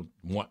just don't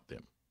want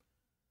them.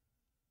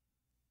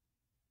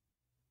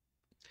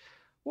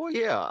 Well,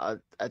 yeah,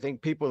 I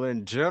think people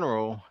in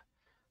general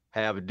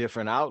have a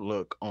different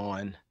outlook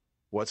on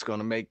what's going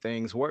to make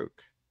things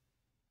work.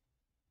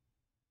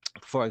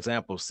 For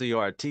example,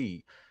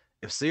 CRT.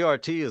 If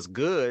CRT is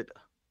good,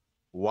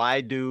 why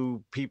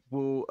do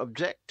people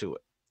object to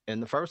it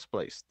in the first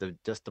place?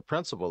 Just the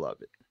principle of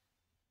it.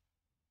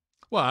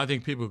 Well, I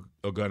think people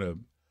are going to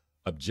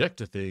object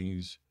to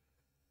things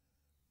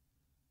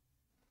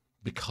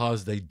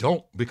because they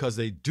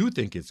do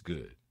think it's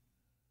good.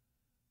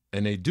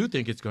 And they do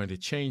think it's going to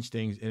change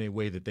things in a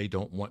way that they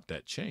don't want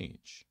that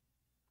change.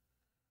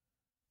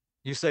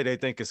 You say they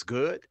think it's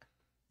good?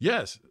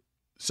 Yes.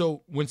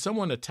 So when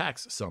someone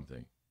attacks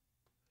something,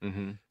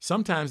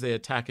 sometimes they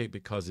attack it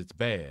because it's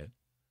bad.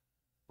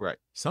 Right.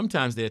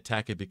 Sometimes they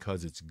attack it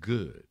because it's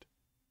good.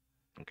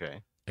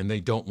 Okay. And they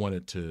don't want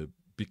it to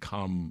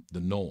become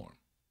the norm.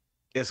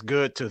 It's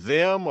good to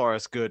them or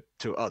it's good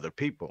to other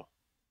people?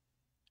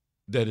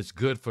 That it's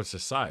good for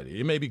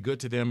society. It may be good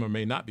to them or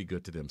may not be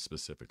good to them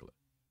specifically.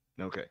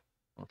 Okay.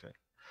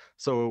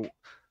 So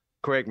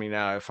correct me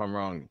now if I'm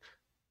wrong.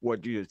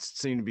 What you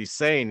seem to be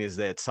saying is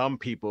that some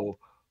people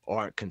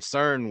aren't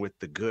concerned with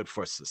the good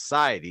for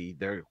society.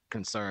 They're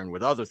concerned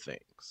with other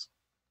things.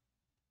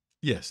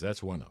 Yes,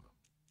 that's one of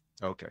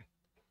them. Okay.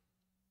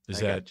 Is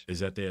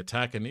that they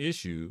attack an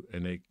issue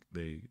and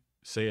they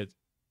say it.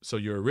 So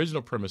your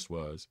original premise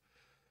was,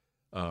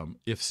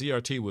 if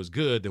CRT was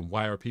good, then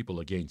why are people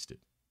against it?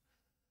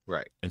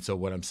 Right. And so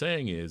what I'm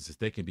saying is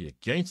they can be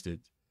against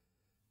it,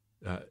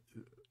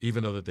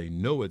 even though that they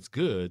know it's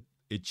good.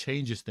 It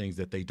changes things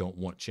that they don't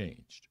want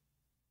changed.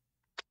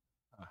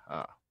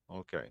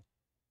 Okay.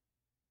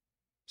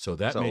 So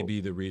that may be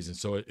the reason.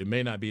 So it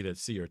may not be that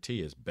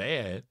CRT is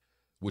bad,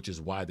 which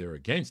is why they're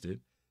against it.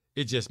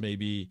 It just may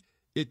be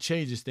it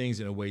changes things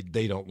in a way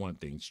they don't want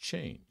things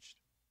changed.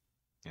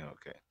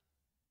 Okay.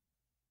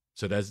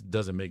 So that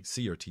doesn't make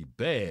CRT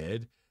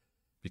bad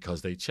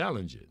because they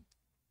challenge it.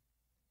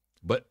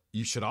 But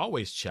you should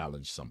always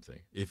challenge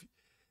something. If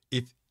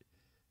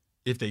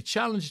they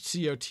challenged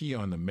CRT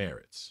on the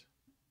merits,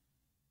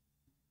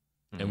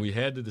 and we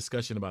had the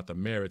discussion about the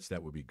merits,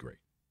 that would be great.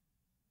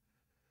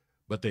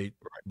 But they're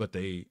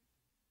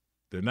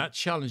not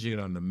challenging it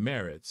on the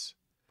merits.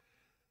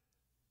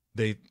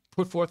 They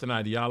put forth an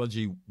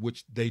ideology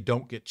which they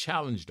don't get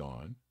challenged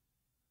on,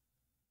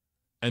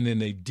 and then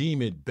they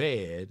deem it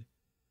bad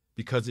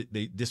because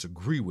they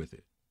disagree with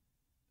it.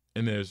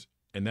 And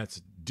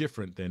that's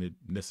different than it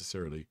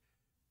necessarily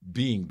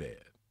being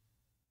bad.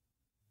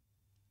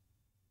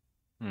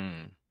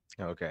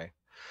 Okay.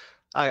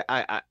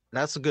 I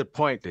that's a good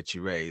point that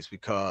you raised,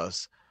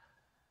 because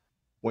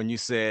when you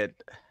said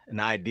an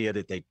idea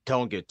that they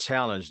don't get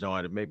challenged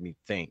on, it made me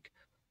think,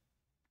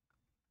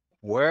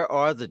 where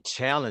are the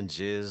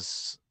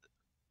challenges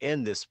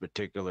in this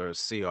particular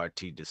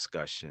CRT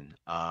discussion?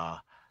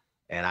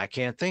 And I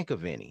can't think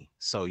of any.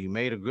 So you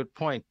made a good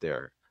point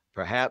there.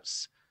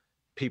 Perhaps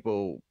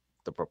people,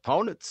 the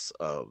proponents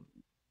of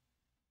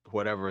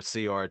whatever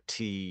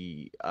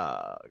CRT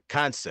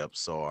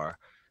concepts are,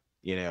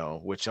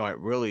 which aren't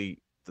really,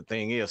 the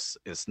thing is,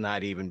 it's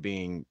not even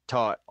being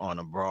taught on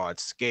a broad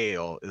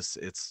scale.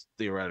 It's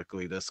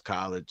theoretically this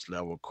college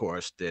level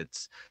course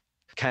that's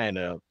kind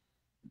of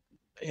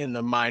in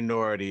the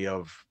minority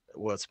of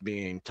what's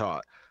being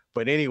taught.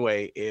 But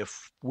anyway,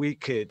 if we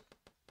could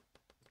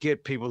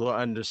get people to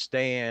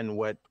understand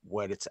what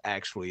it's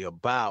actually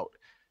about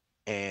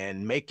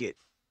and make it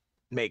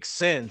make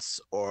sense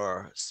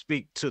or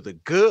speak to the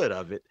good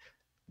of it,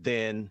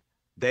 then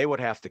they would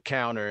have to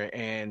counter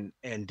and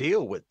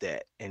deal with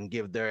that and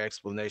give their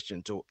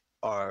explanation to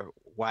or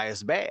why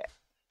it's bad.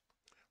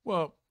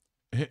 Well,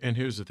 and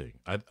here's the thing: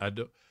 I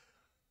don't.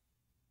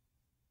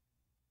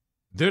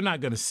 They're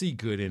not going to see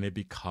good in it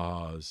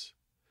because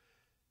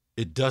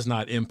it does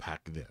not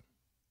impact them.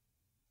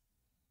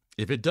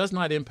 If it does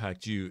not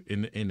impact you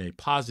in a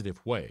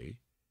positive way,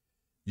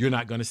 you're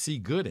not going to see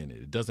good in it.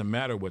 It doesn't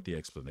matter what the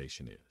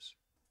explanation is.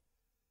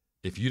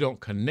 If you don't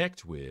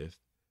connect with,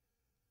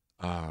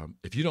 the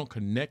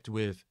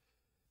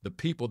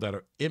people that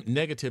are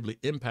negatively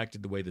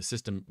impacted the way the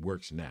system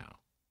works now.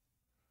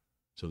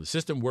 So the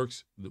system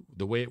works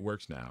the way it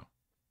works now.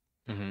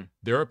 Mm-hmm.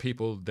 There are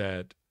people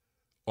that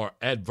are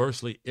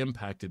adversely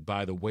impacted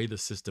by the way the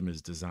system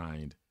is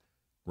designed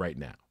right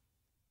now.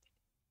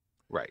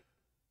 Right.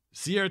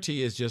 CRT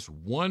is just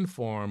one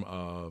form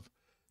of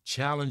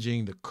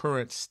challenging the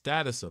current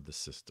status of the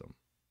system.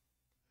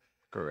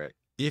 Correct.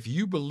 If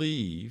you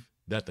believe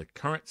that the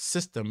current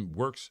system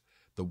works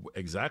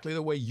exactly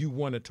the way you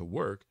want it to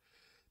work,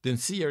 then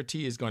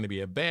CRT is going to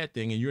be a bad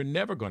thing, and you're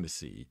never going to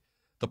see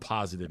the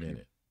positive in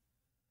it.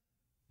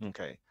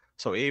 Okay.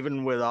 So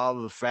even with all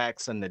the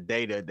facts and the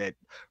data that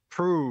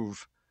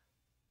prove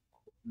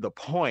the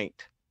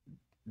point,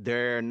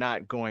 they're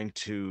not going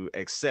to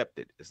accept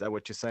it. Is that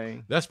what you're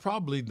saying? They're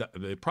probably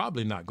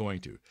not going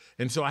to.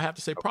 And so I have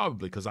to say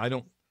probably, because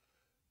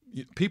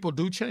people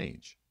do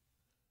change.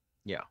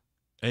 Yeah.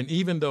 And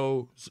even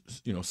though,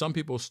 some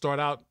people start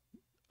out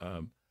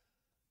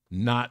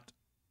not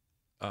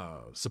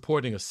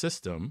supporting a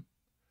system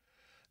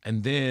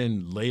and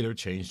then later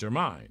change their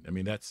mind. I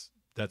mean, that's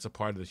a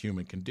part of the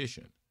human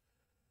condition.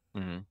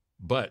 Mm-hmm.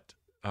 But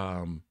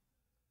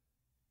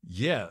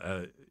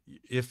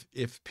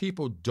if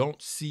people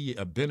don't see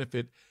a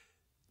benefit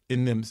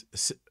in them,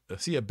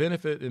 see a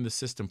benefit in the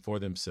system for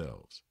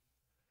themselves,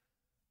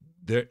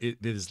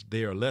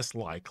 they are less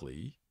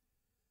likely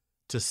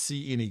to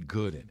see any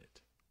good in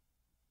it.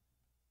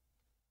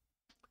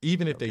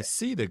 Even if they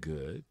see the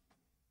good,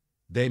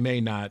 they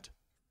may not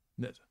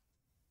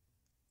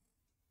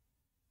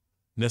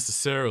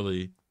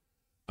necessarily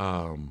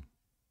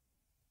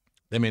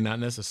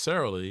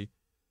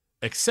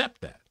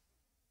accept that.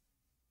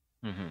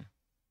 Mm-hmm.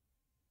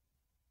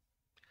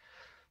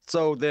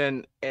 So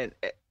then, and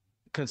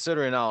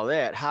considering all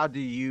that, how do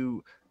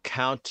you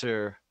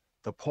counter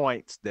the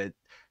points that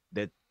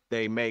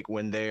they make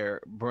when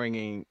they're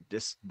bringing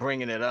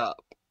it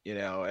up,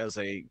 as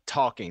a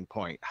talking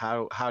point?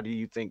 How do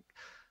you think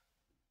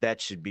that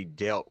should be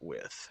dealt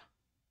with?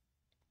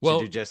 Well,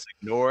 should you just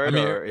ignore it,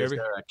 or is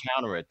there a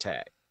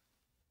counterattack?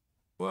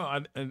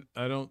 Well,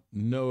 I don't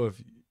know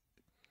if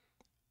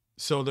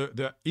so.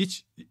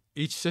 Each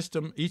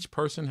system, each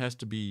person has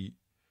to be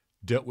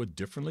dealt with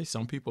differently.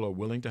 Some people are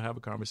willing to have a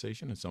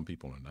conversation, and some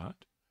people are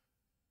not.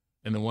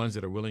 And the ones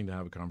that are willing to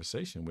have a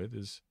conversation with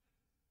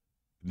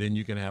then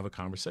you can have a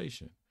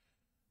conversation.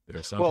 There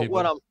are some people.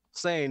 What I'm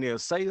saying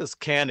is, say this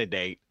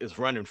candidate is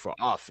running for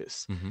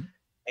office, mm-hmm.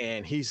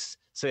 and he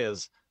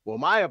says, well,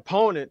 my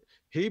opponent,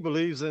 he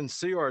believes in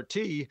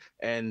CRT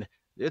and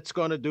it's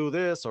going to do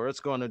this or it's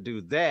going to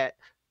do that.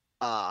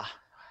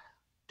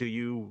 Do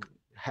you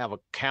have a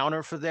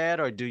counter for that,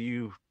 or do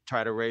you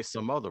try to raise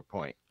some other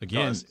point?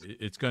 Again,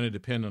 it's going to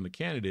depend on the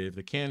candidate. If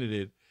the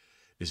candidate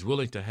is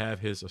willing to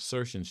have his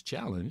assertions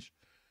challenged,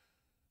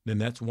 then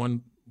that's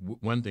one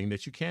thing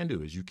that you can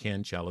do, is you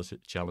can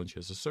challenge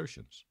his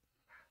assertions.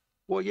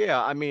 Well,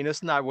 yeah, I mean,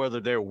 it's not whether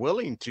they're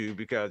willing to,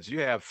 because you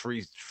have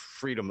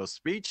freedom of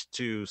speech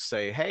to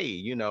say,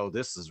 hey,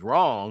 this is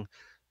wrong.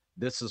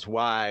 This is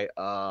why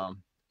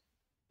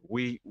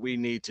we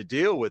need to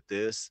deal with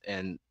this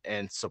and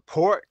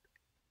support,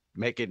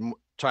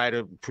 try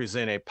to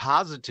present a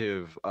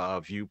positive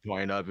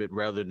viewpoint of it,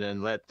 rather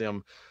than let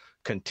them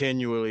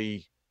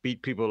continually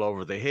beat people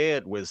over the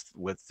head with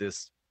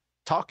this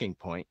talking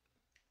point.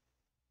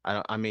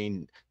 I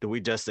mean, do we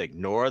just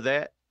ignore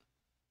that?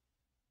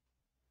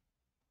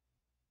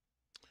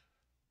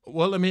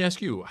 Well, let me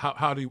ask you,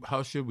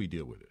 how should we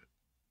deal with it?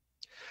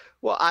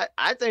 Well,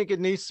 I think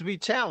it needs to be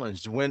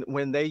challenged.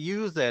 When they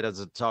use that as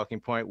a talking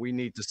point, we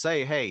need to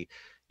say, hey,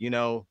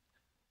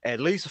 at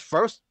least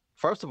first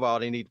first of all,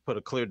 they need to put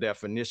a clear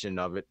definition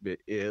of it,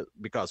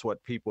 because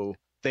what people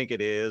think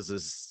it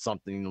is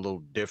something a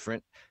little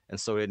different, and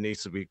so it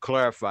needs to be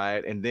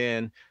clarified. And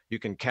then you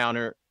can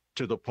counter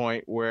to the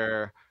point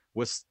where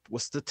with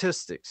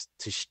statistics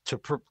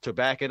to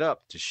back it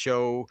up, to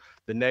show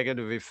the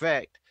negative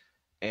effect,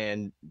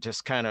 and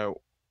just kind of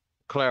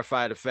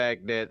clarify the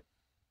fact that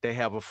they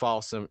have a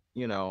false,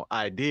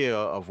 idea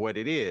of what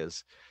it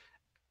is,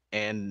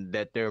 and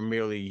that they're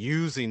merely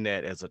using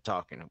that as a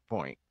talking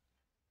point.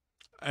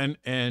 And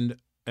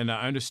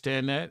I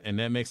understand that, and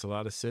that makes a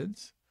lot of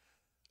sense.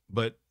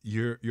 But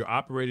you're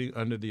operating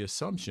under the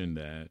assumption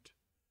that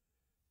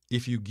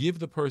if you give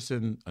the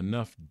person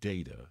enough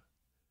data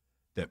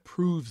that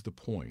proves the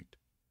point,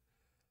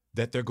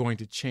 that they're going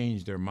to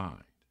change their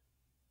mind.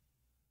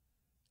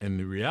 And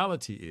the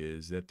reality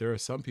is that there are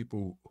some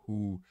people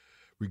who,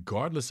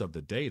 regardless of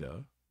the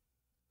data,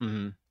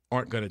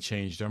 aren't going to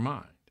change their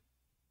mind.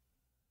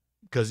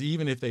 Because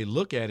even if they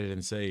look at it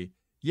and say,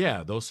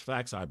 yeah, those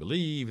facts I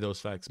believe, those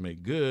facts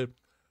make good,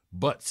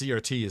 but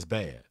CRT is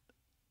bad.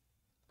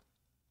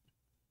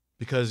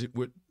 Because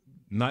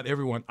not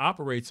everyone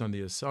operates on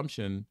the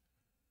assumption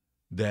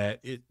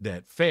that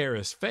fair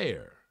is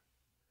fair.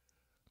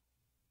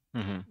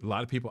 A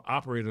lot of people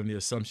operate on the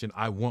assumption,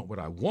 I want what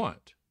I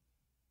want.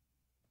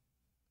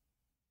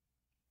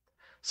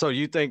 So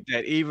you think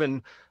that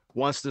even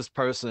once this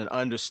person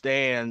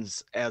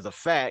understands as a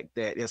fact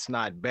that it's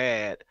not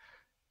bad,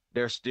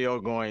 they're still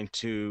going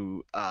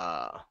to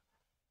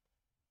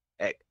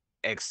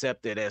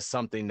accept it as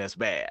something that's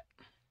bad?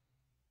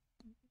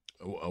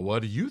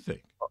 What do you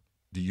think?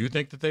 Do you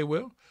think that they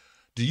will?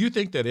 Do you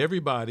think that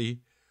everybody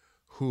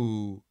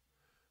who's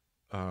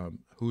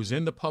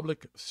in the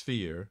public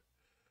sphere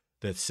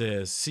that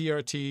says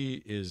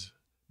CRT is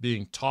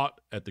being taught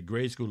at the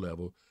grade school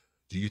level,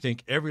 do you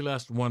think every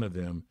last one of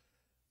them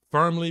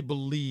firmly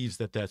believes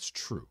that that's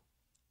true?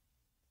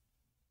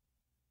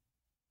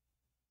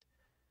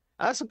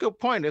 That's a good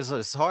point.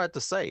 It's hard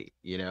to say,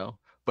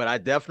 but I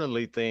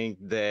definitely think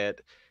that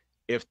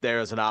if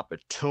there's an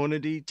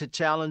opportunity to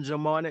challenge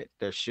them on it,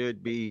 there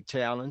should be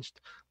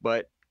challenged.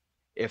 But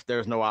if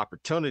there's no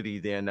opportunity,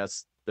 then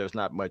there's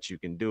not much you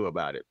can do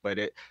about it. But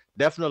it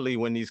definitely,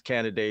 when these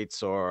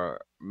candidates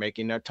are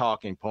making their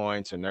talking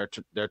points and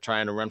they're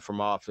trying to run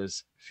from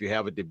office, if you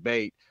have a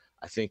debate,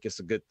 I think it's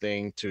a good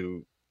thing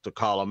to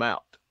call them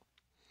out.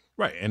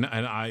 Right, and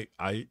I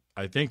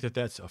think that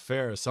that's a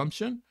fair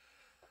assumption.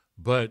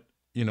 But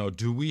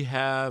do we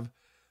have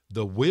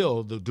the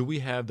will? Do we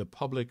have the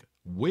public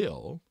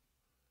will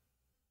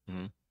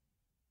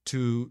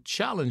to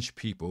challenge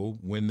people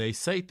when they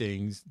say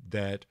things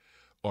that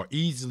are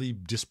easily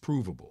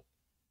disprovable?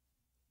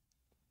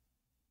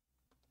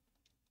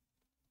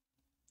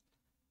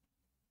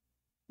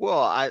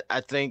 Well,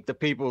 I think the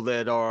people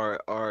that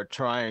are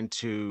trying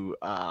to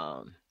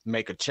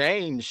make a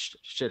change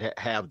should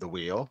have the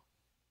will.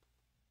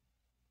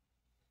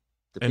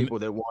 People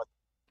that want.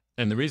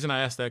 And the reason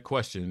I asked that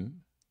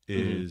question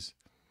is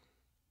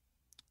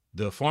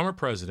the former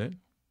president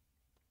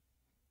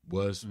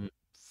was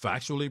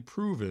factually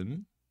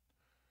proven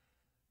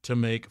to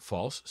make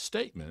false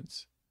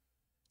statements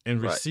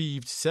and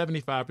received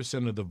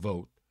 75% of the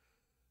vote.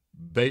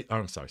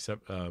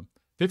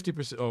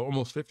 50% or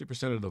almost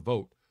 50% of the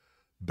vote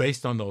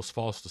based on those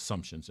false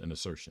assumptions and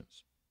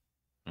assertions.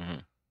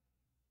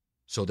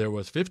 So there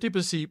was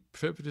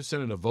 50%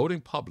 of the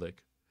voting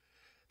public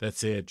that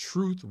said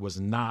truth was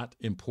not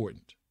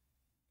important.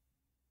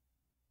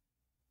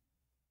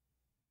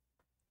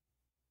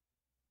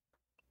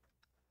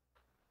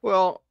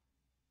 Well,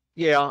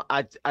 yeah,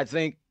 I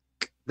think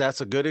that's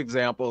a good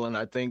example, and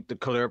I think the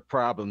clear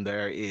problem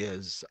there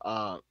is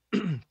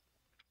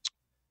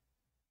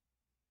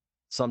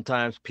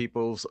sometimes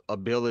people's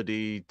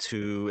ability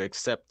to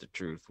accept the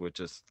truth, which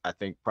is, I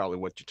think, probably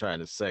what you're trying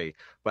to say.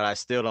 But I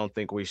still don't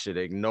think we should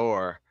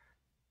ignore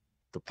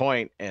the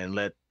point and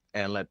let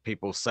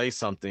people say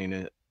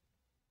something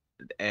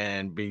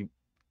and be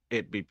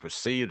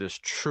perceived as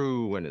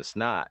true when it's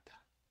not.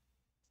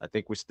 I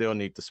think we still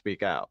need to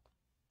speak out.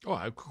 Oh,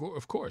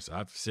 of course.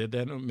 I've said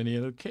that on many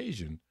an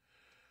occasion.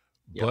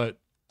 Yep.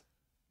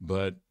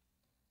 But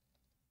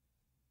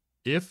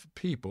if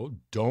people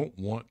don't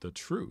want the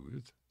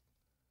truth,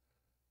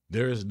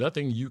 there is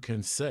nothing you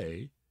can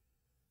say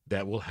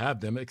that will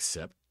have them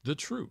accept the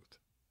truth,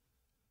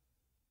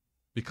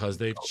 because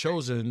they've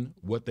chosen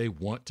what they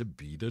want to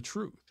be the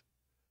truth.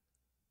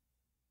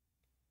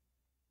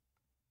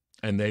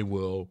 And they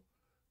will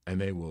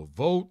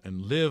vote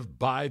and live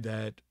by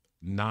that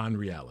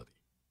non-reality.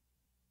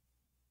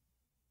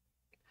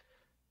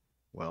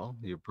 Well,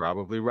 you're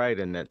probably right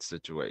in that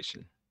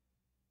situation.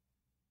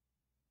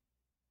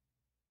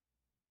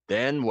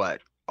 Then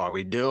what? Are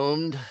we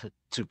doomed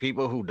to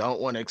people who don't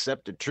want to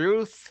accept the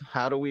truth?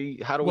 How do we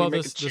make a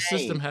change? The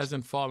system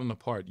hasn't fallen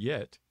apart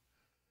yet,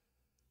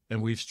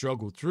 and we've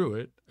struggled through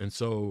it. And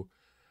so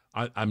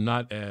I'm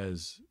not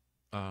as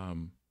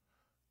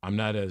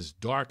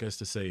dark as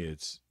to say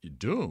it's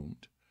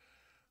doomed,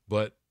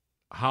 but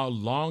how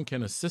long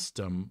can a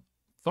system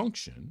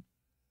function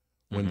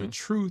when the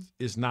truth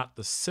is not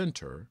the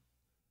center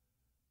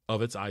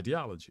of its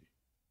ideology.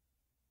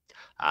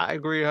 I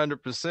agree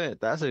 100%.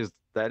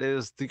 That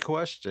is the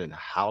question.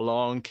 How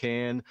long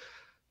can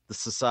the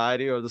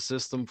society or the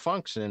system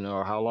function,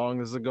 or how long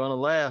is it going to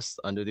last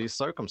under these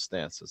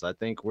circumstances? I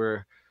think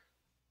we're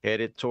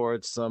headed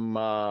towards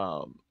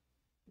some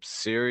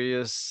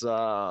serious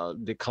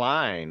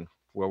decline,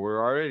 where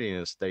we're already in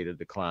a state of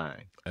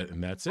decline.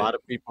 And that's A lot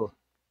it. of people,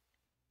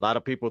 a lot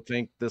of people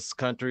think this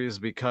country is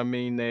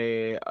becoming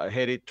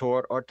headed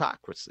toward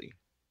autocracy.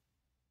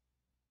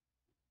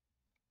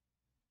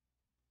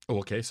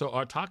 Okay, so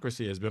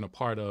autocracy has been a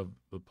part of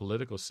the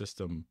political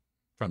system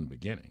from the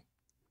beginning.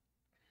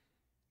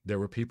 There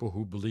were people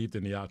who believed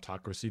in the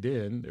autocracy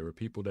then. There were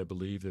people that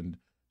believed in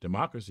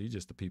democracy.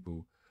 Just the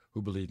people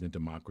who believed in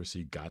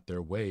democracy got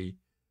their way.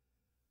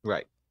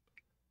 Right.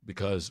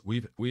 Because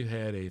we've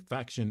had a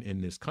faction in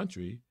this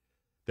country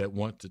that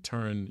want to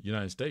turn the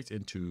United States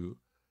into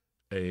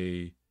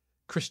a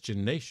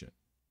Christian nation.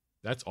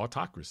 That's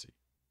autocracy.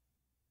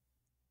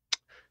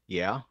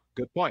 Yeah,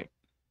 good point.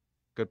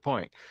 Good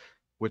point.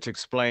 Which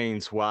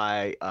explains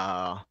why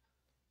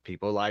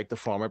people like the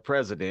former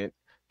president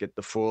get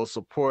the full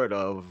support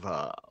of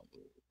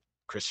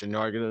Christian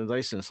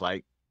organizations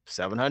like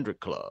 700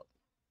 Club,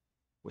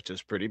 which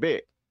is pretty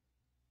big.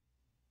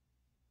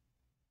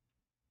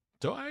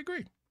 So I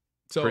agree.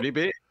 So pretty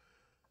big.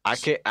 I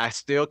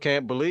still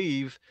can't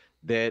believe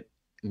that,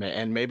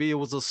 and maybe it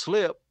was a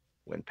slip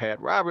when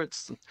Pat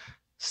Roberts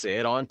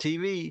said on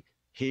TV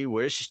he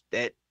wished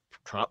that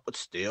Trump would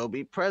still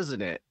be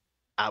president.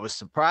 I was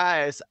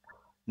surprised,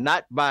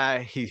 not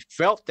by he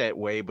felt that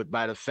way, but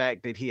by the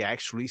fact that he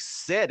actually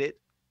said it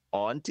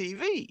on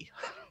TV.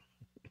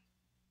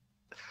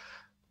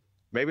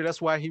 Maybe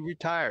that's why he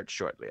retired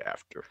shortly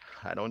after.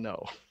 I don't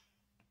know.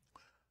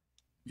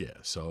 Yeah,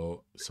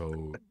 so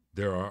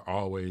there are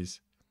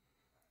always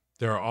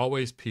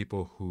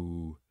people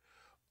who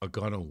are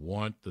going to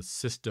want the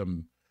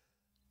system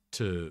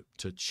to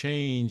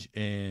change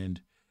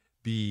and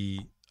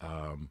be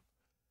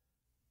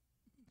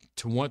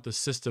to want the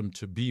system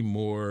to be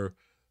more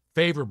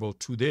favorable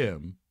to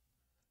them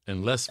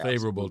and less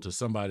favorable to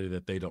somebody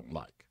that they don't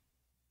like.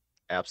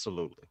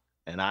 Absolutely.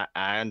 And I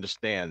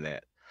understand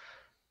that,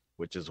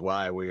 which is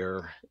why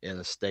we're in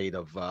a state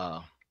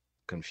of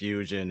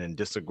confusion and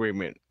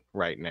disagreement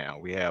right now.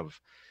 We have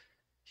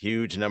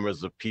huge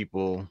numbers of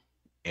people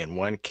in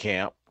one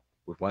camp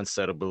with one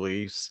set of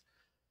beliefs,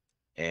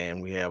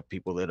 and we have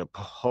people that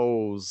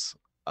oppose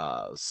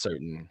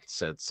certain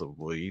sets of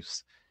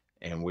beliefs,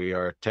 and we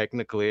are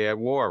technically at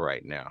war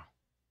right now.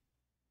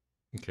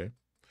 Okay.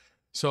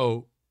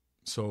 So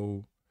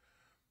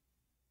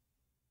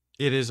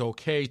it is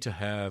okay to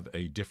have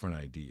a different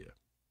idea.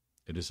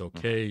 It is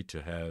okay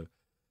to have,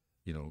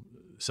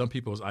 some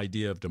people's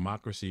idea of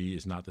democracy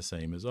is not the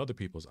same as other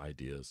people's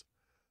ideas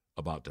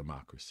about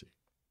democracy.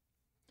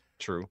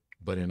 True.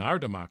 But in our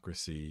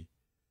democracy,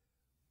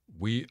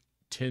 we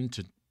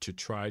tend to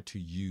try to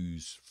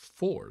use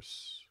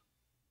force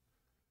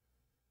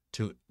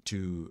to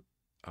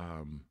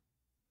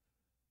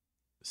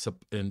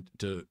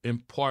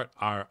impart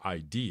our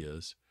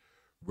ideas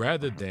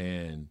rather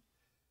than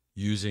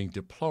using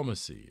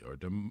diplomacy or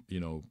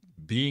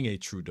being a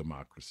true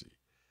democracy.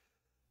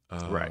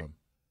 Right.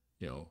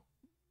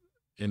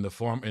 In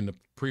the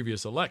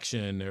previous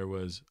election, there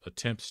was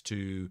attempts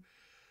to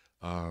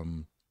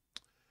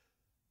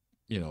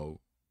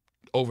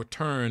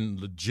overturn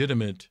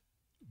legitimate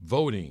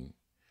voting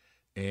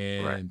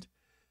and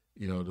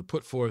to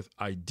put forth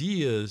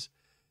ideas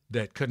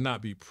that could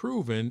not be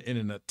proven in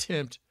an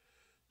attempt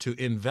to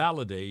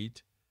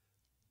invalidate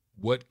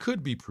what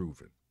could be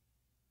proven.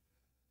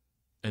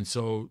 And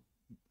so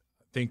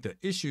I think the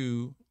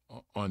issue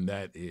on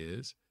that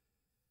is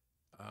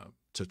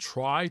to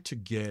try to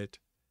get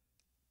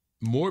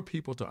more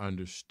people to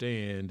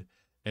understand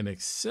and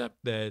accept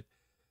that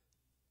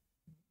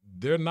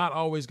they're not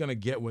always going to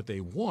get what they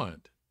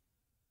want,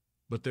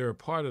 but they're a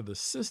part of the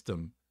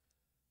system,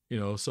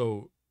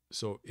 so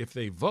if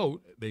they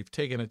vote, they've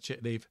taken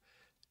they've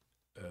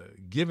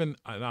given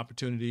an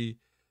opportunity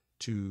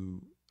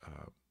to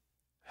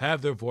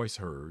have their voice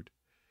heard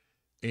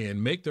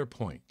and make their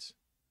points.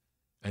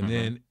 And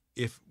then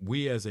if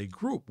we as a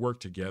group work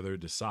together,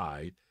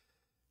 decide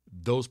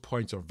those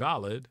points are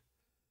valid,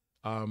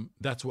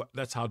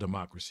 that's how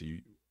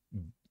democracy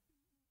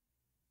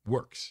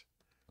works.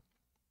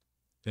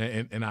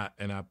 And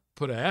I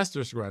put an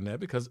asterisk around that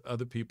because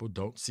other people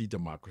don't see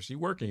democracy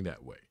working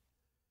that way.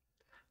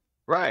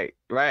 Right.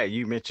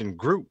 You mentioned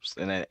groups,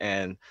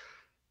 and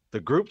the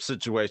group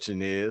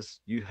situation is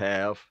you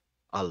have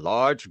a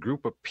large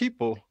group of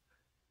people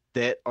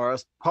that are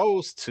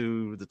opposed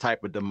to the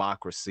type of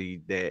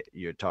democracy that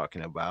you're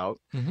talking about.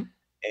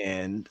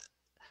 And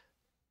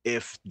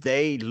if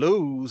they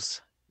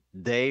lose,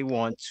 they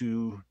want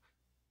to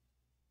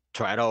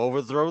try to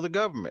overthrow the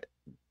government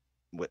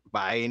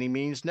by any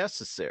means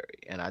necessary.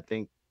 And I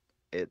think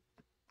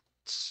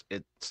it's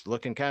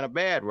looking kind of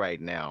bad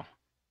right now.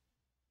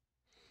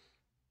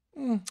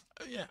 Mm,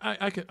 yeah,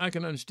 I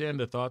can understand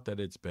the thought that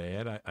it's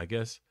bad. I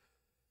guess,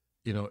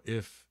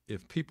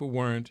 if people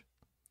weren't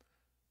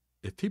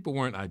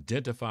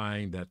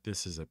identifying that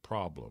this is a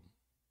problem,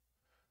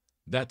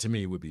 that to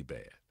me would be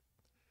bad.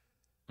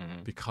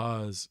 Mm-hmm.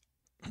 Because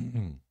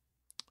I'm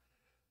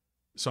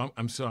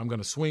going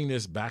to swing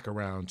this back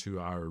around to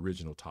our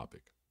original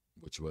topic,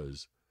 which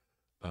was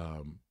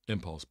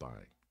impulse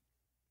buying.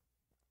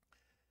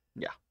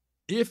 Yeah.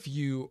 If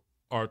you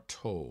are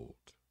told,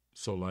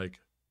 so like,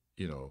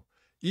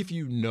 if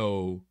you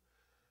know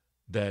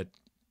that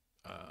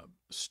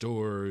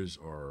stores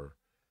or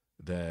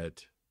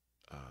that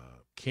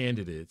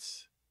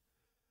candidates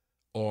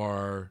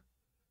are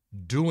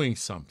doing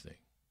something,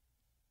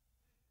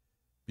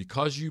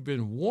 because you've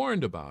been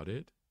warned about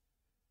it,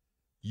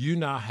 you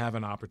now have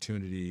an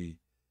opportunity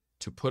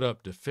to put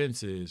up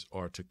defenses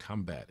or to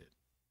combat it.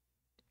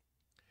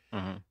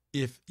 Mm-hmm.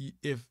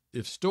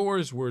 If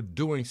stores were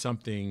doing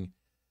something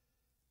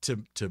to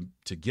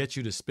get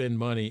you to spend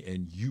money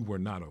and you were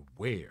not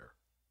aware,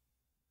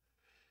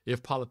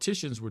 if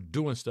politicians were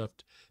doing stuff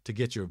to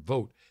get your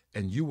vote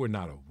and you were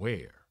not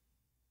aware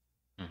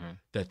Mm-hmm.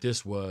 that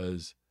this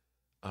was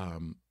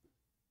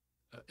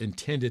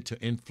intended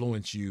to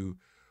influence you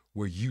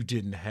where you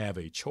didn't have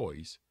a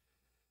choice,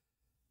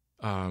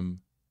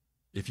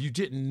 if you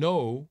didn't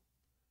know,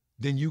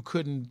 then you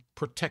couldn't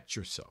protect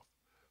yourself.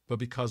 But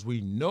because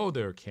we know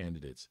there are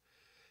candidates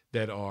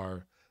that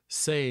are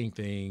saying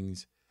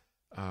things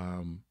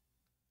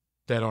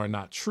that are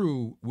not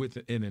true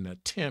in an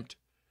attempt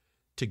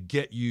to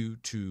get you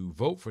to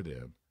vote for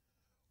them,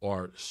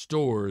 or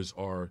stores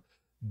are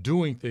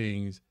doing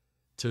things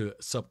to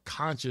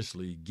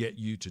subconsciously get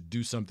you to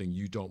do something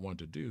you don't want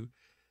to do,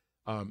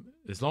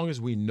 as long as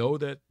we know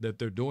that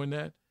they're doing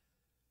that,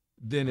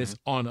 then Mm-hmm. it's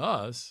on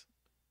us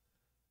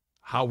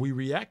how we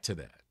react to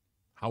that,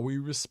 how we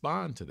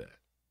respond to that.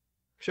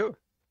 Sure.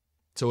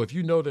 So if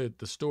you know that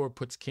the store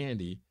puts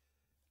candy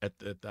at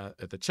the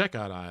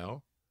checkout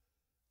aisle,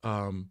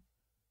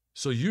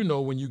 so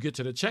when you get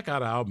to the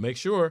checkout aisle, make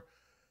sure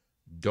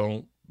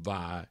don't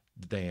buy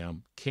the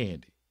damn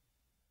candy.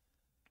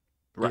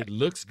 Right. It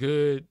looks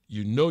good,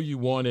 you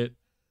want it,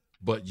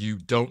 but you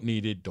don't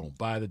need it. Don't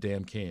buy the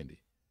damn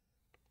candy.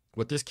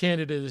 What this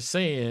candidate is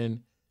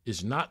saying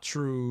is not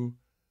true.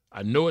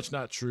 I know it's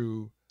not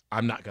true.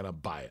 I'm not going to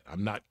buy it.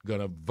 I'm not going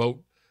to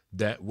vote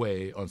that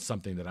way on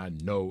something that I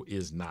know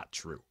is not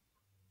true.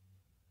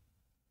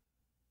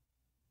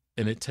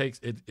 And it's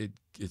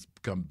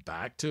come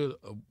back to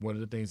one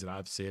of the things that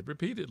I've said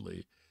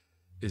repeatedly,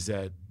 is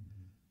that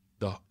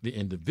the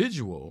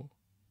individual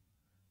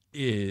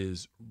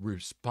is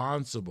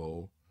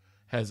responsible,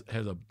 has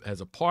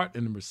a part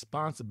in the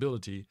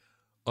responsibility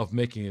of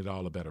making it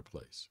all a better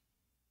place.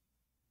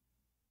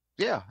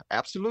 Yeah,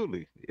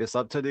 absolutely. It's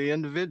up to the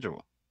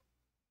individual.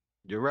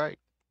 You're right.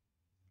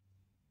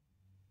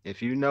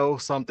 If you know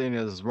something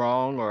is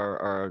wrong,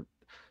 or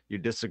you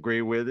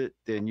disagree with it,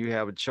 then you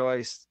have a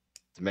choice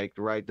to make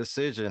the right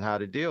decision how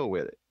to deal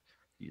with it.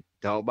 You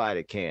don't buy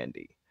the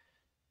candy.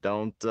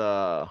 Don't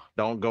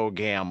go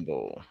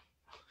gamble.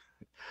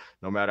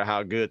 No matter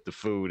how good the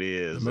food No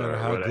is matter or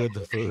how whatever. good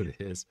the food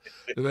is,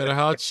 no matter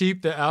how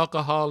cheap the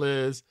alcohol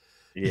is,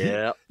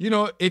 Yeah.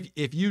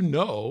 if you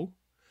know,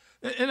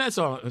 and that's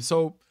all.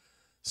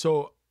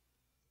 So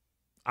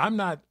I'm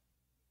not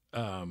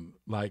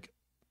like,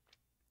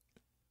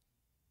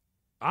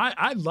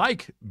 I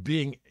like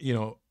being,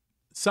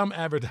 some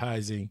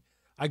advertising.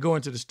 I go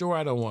into the store,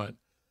 I don't want,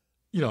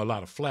 a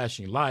lot of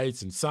flashing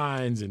lights and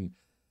signs and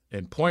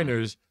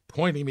pointers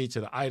pointing me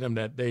to the item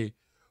that they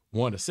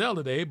want to sell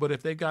today. But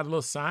if they got a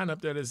little sign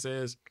up there that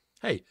says,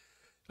 hey,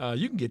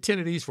 you can get 10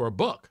 of these for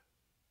 $1.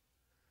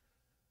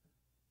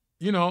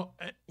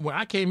 When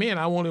I came in,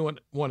 I only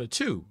wanted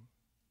 2.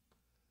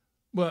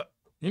 But,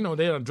 they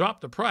done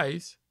dropped the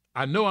price.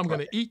 I know I'm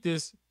going to eat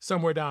this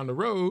somewhere down the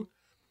road,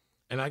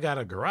 and I got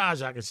a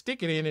garage I can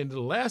stick it in and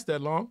it'll last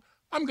that long.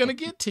 I'm going to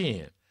get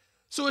 10.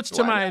 So it's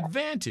to my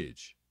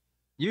advantage.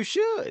 You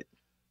should.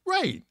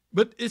 Right.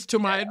 But it's to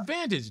my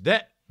advantage.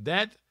 That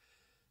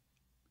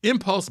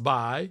impulse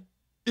buy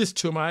is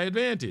to my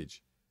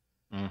advantage.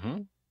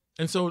 Mm-hmm.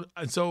 And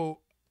so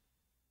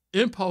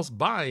impulse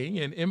buying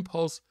and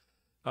impulse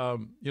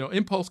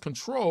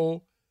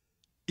control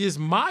is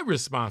my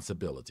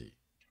responsibility.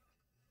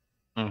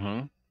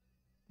 Mm-hmm.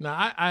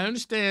 Now I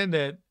understand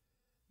that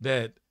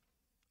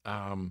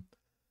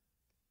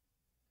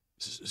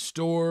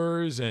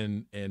stores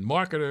and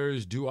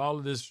marketers do all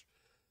of this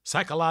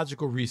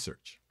psychological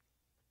research.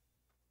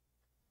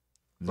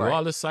 Do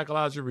all this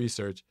psychological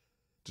research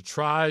to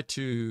try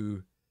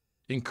to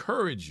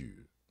encourage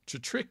you, to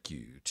trick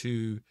you,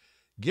 to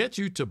get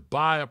you to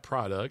buy a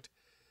product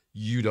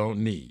you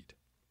don't need.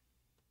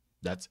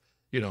 That's,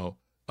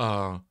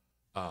 the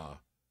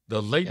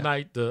late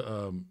night,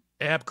 the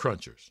ab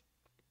crunchers.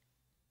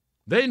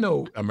 They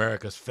know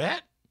America's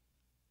fat.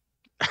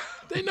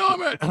 They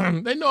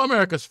know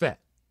America's fat.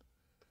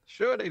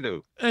 Sure they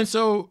do. And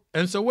so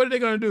what are they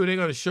going to do? They're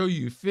going to show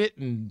you fit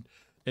and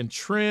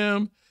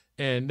trim,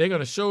 and they're going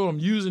to show them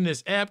using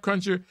this ab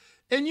cruncher,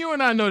 And you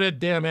and I know that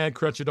damn ad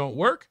cruncher don't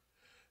work.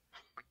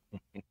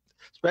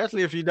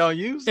 Especially if you don't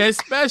use it.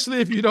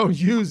 Especially if you don't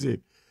use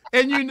it.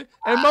 And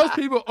most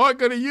people aren't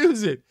going to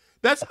use it.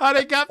 That's how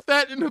they got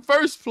fat in the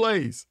first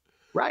place.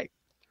 Right.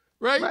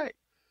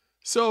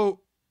 So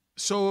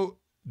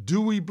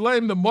do we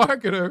blame the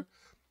marketer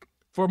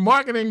for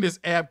marketing this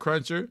ab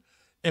cruncher,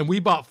 and we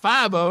bought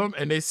 5 of them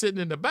and they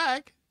sitting in the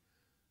back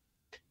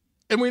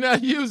and we're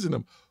not using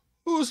them?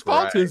 Whose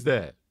fault is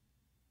that?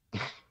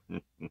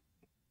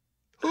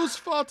 Whose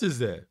fault is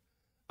that?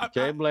 You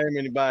can't blame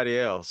anybody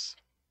else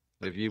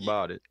if you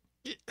bought it.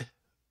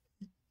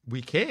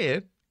 We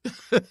can.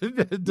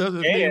 That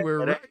doesn't mean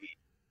we're right.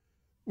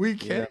 We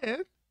can. Yeah.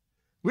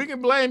 We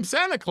can blame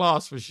Santa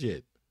Claus for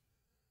shit.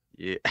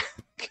 Yeah.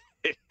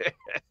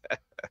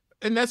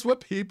 And that's what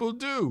people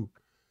do.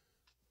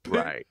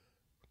 Right.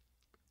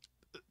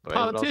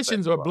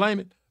 Politicians are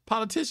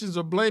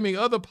blaming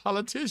other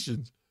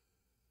politicians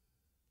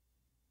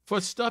for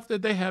stuff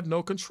that they have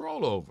no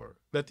control over,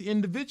 that the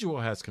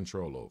individual has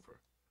control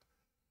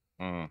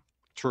over.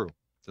 True.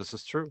 This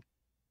is true.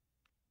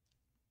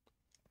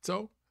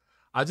 So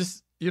I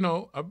just,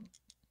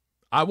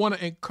 I want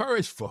to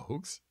encourage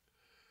folks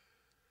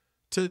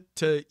to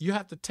you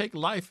have to take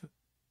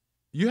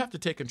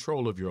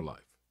control of your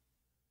life.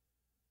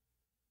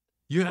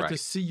 You have to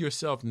see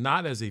yourself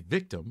not as a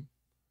victim,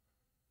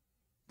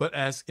 but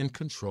as in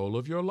control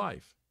of your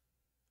life.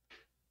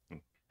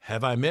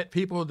 Have I met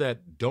people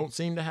that don't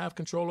seem to have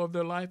control of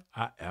their life?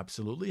 I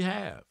absolutely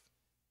have.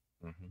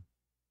 Mm-hmm.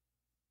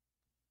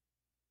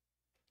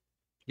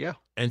 Yeah.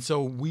 And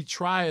so we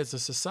try as a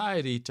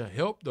society to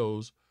help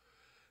those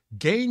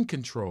gain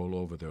control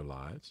over their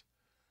lives,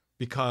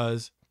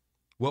 because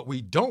what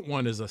we don't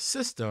want is a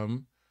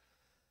system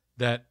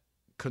that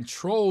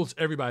controls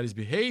everybody's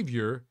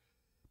behavior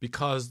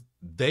because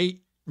they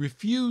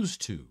refuse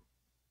to,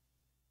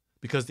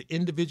 because the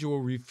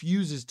individual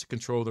refuses to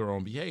control their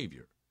own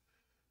behavior.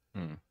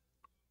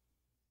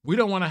 We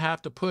don't want to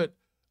have to put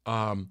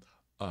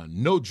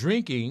no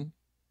drinking.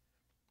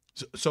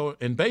 So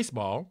in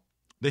baseball,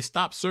 they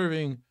stopped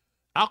serving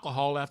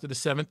alcohol after the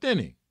 7th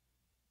inning,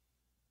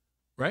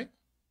 right?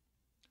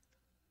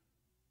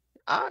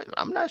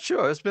 I'm not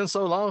sure. It's been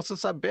so long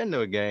since I've been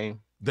to a game.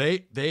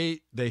 They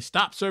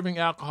stopped serving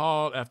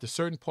alcohol after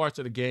certain parts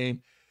of the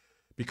game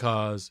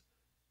because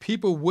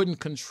people wouldn't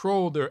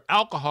control their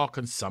alcohol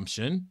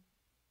consumption.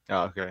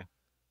 Oh, okay.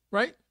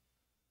 Right?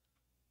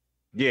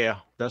 Yeah,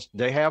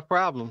 they have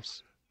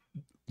problems.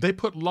 They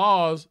put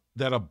laws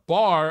that a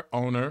bar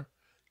owner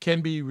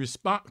can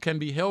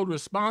be held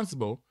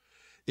responsible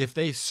if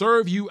they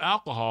serve you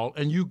alcohol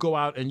and you go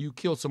out and you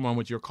kill someone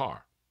with your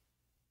car.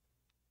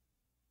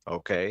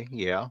 Okay,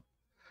 yeah.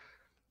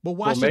 But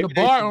why should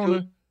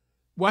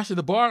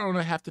the bar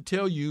owner have to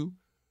tell you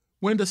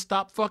when to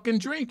stop fucking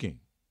drinking?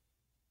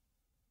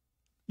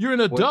 You're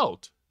an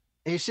adult.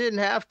 He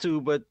shouldn't have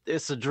to, but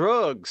it's a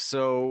drug.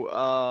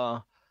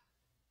 So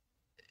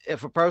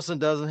if a person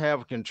doesn't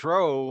have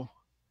control,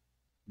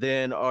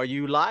 then are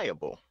you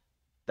liable?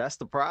 That's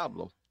the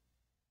problem.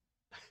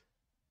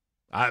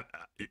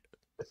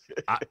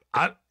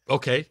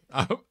 Okay.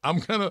 I'm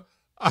gonna.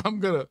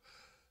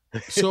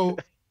 So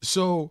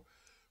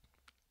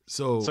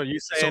you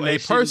saying they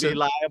shouldn't be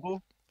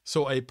liable?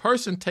 So a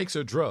person takes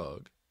a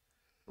drug,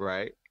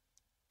 right?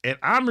 And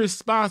I'm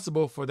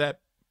responsible for that,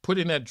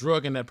 putting that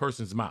drug in that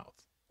person's mouth.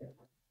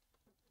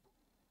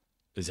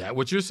 Is that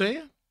what you're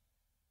saying?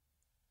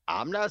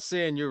 I'm not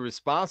saying you're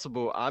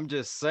responsible. I'm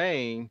just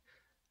saying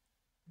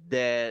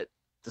that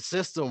the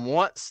system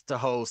wants to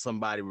hold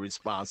somebody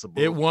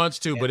responsible. It wants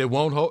to, but it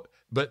won't hold.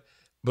 But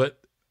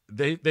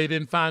they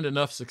didn't find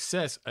enough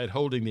success at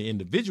holding the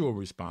individual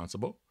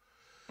responsible,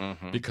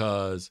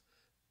 because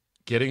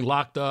getting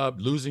locked up,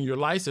 losing your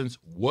license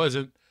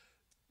wasn't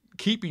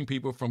keeping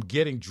people from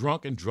getting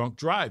drunk and drunk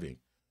driving.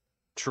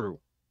 True.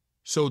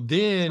 So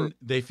then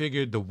they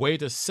figured the way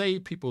to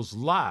save people's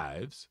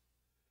lives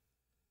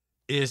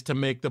is to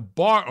make the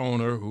bar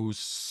owner who's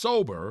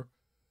sober,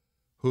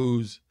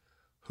 who's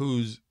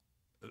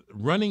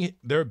running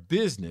their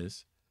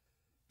business,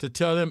 to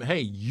tell them, hey,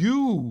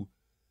 you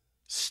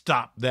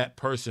stop that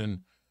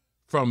person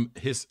from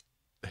his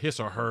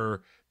or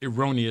her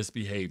erroneous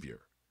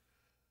behavior.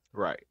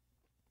 Right.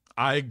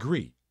 I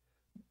agree.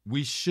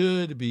 We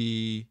should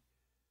be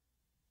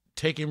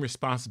taking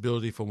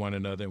responsibility for one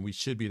another, and we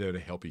should be there to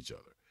help each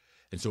other.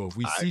 And so if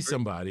we see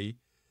somebody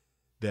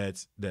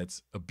that's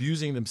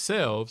abusing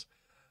themselves,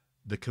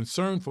 the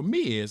concern for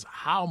me is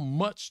how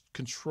much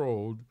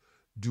control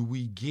do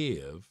we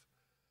give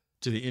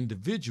to the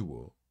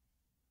individual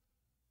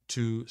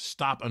to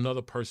stop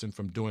another person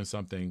from doing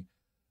something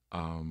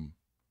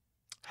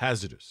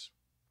hazardous?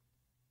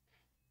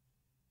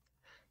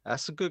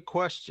 That's a good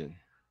question.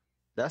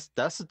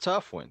 That's a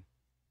tough one.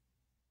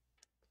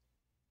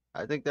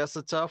 I think that's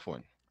a tough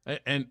one.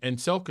 And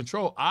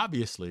self-control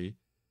obviously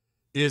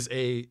is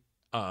an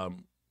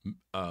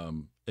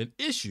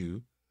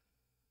issue,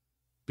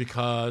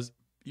 because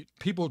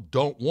people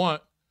don't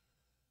want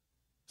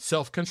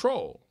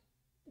self-control,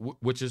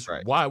 which is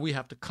why we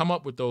have to come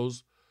up with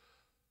those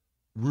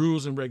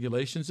rules and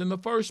regulations in the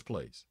first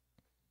place.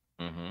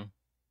 Mm-hmm.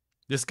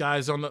 This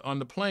guy's on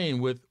the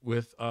plane with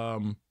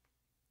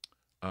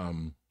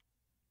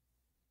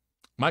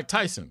Mike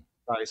Tyson.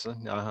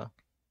 Uh-huh.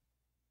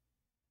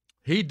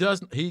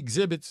 He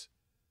exhibits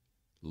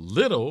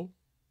little,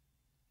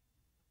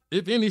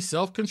 if any,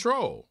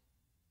 self-control.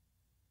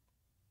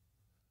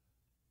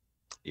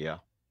 Yeah.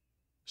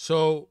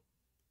 So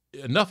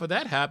enough of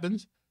that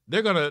happens,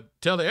 they're going to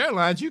tell the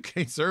airlines you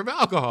can't serve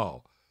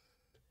alcohol.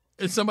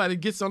 And somebody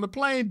gets on the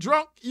plane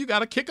drunk, you got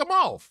to kick them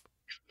off.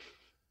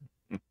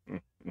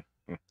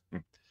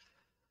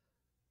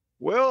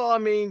 Well, I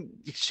mean,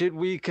 should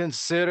we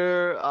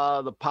consider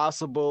the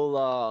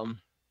possible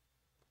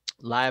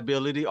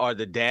liability or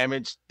the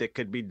damage that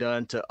could be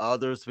done to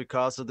others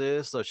because of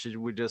this, or should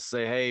we just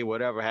say, hey,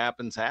 whatever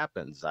happens,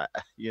 happens?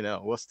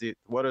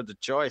 What are the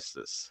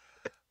choices?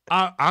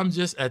 I'm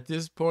just at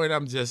this point.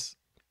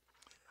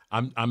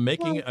 I'm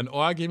making an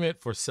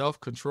argument for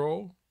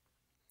self-control.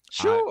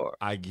 Sure,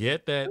 I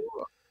get that.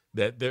 Sure.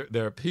 That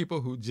there are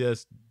people who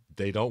just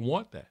they don't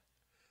want that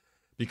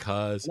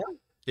because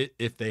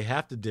if they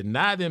have to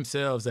deny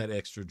themselves that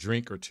extra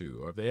drink or two,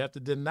 or if they have to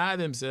deny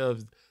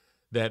themselves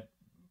that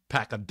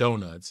pack of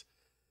donuts,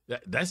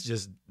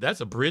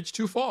 that's a bridge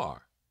too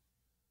far.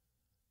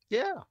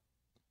 Yeah.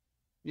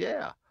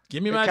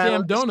 Give me my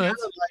damn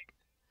donuts.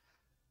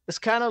 It's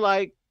kind of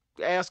like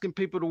asking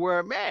people to wear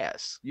a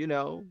mask.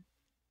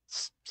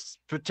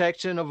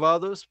 Protection of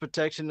others,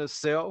 protection of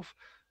self,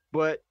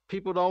 but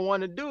people don't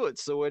want to do it.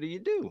 So what do you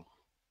do?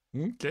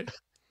 Okay.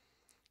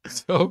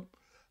 So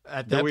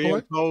at that point, do we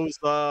impose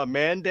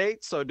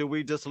mandates, or do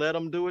we just let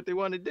them do what they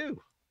want to do?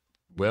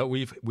 Well,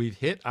 we've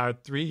hit our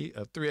 3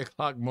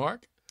 o'clock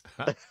mark.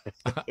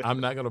 I'm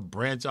not going to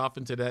branch off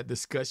into that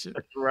discussion.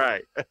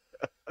 Right.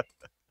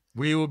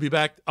 We will be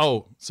back.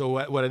 Oh,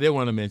 so what I did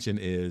want to mention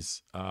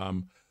is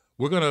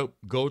we're going to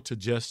go to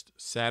just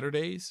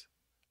Saturdays.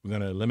 We're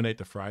going to eliminate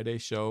the Friday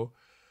show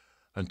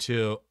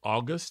until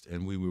August,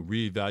 and we will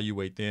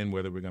reevaluate then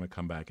whether we're going to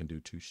come back and do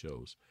 2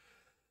 shows.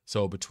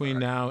 So between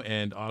now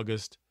and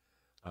August,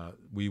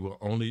 we will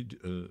only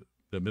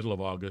the middle of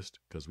August,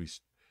 because we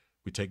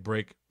take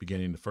break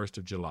beginning the 1st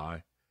of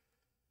July,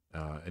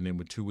 and then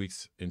with 2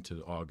 weeks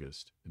into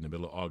August, in the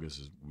middle of August,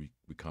 is we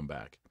come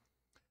back.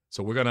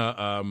 So we're going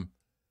to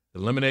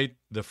eliminate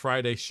the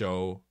Friday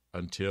show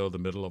until the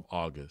middle of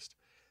August,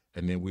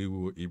 and then we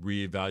will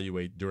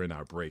reevaluate during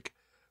our break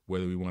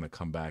whether we want to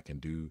come back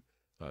and do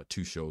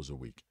 2 shows a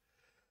week.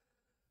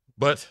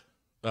 But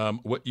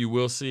what you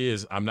will see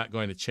is I'm not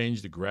going to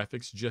change the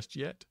graphics just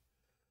yet.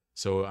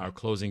 So our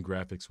closing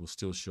graphics will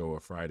still show a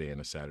Friday and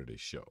a Saturday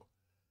show.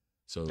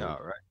 So,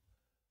 all right.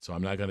 So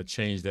I'm not going to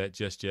change that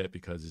just yet,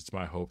 because it's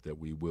my hope that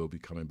we will be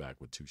coming back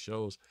with 2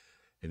 shows.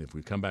 And if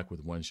we come back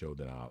with 1 show,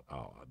 then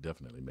I'll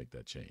definitely make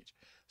that change.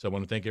 So I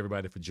want to thank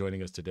everybody for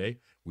joining us today.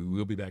 We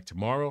will be back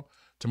tomorrow.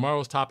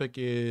 Tomorrow's topic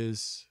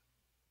is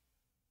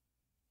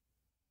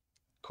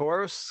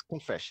coerced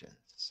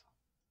confessions.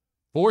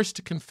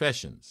 Forced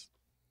confessions.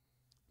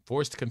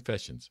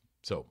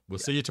 So we'll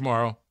see you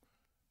tomorrow.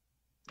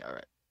 All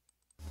right.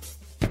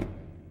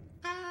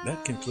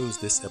 That concludes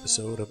this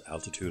episode of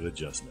Altitude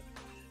Adjustment,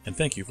 and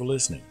thank you for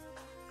listening.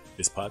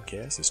 This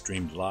podcast is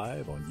streamed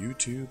live on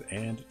YouTube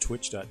and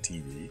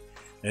Twitch.tv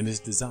and is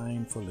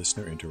designed for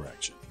listener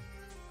interaction.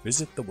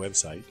 Visit the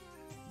website,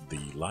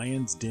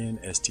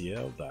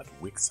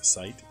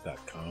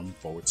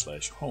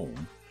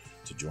 thelionsdenstl.wixsite.com/home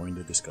to join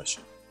the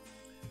discussion.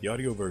 The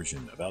audio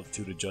version of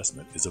Altitude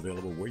Adjustment is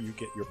available where you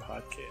get your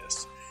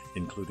podcasts,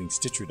 including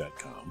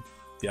Stitcher.com,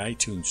 the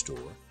iTunes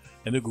Store,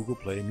 and the Google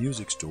Play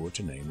Music Store,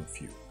 to name a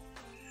few.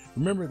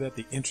 Remember that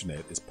the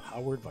internet is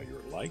powered by your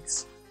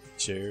likes,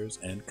 shares,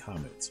 and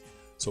comments.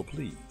 So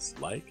please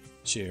like,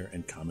 share,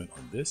 and comment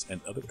on this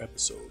and other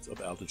episodes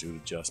of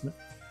Altitude Adjustment,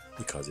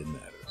 because it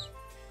matters.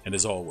 And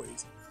as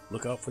always,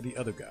 look out for the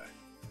other guy,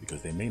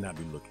 because they may not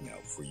be looking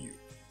out for you.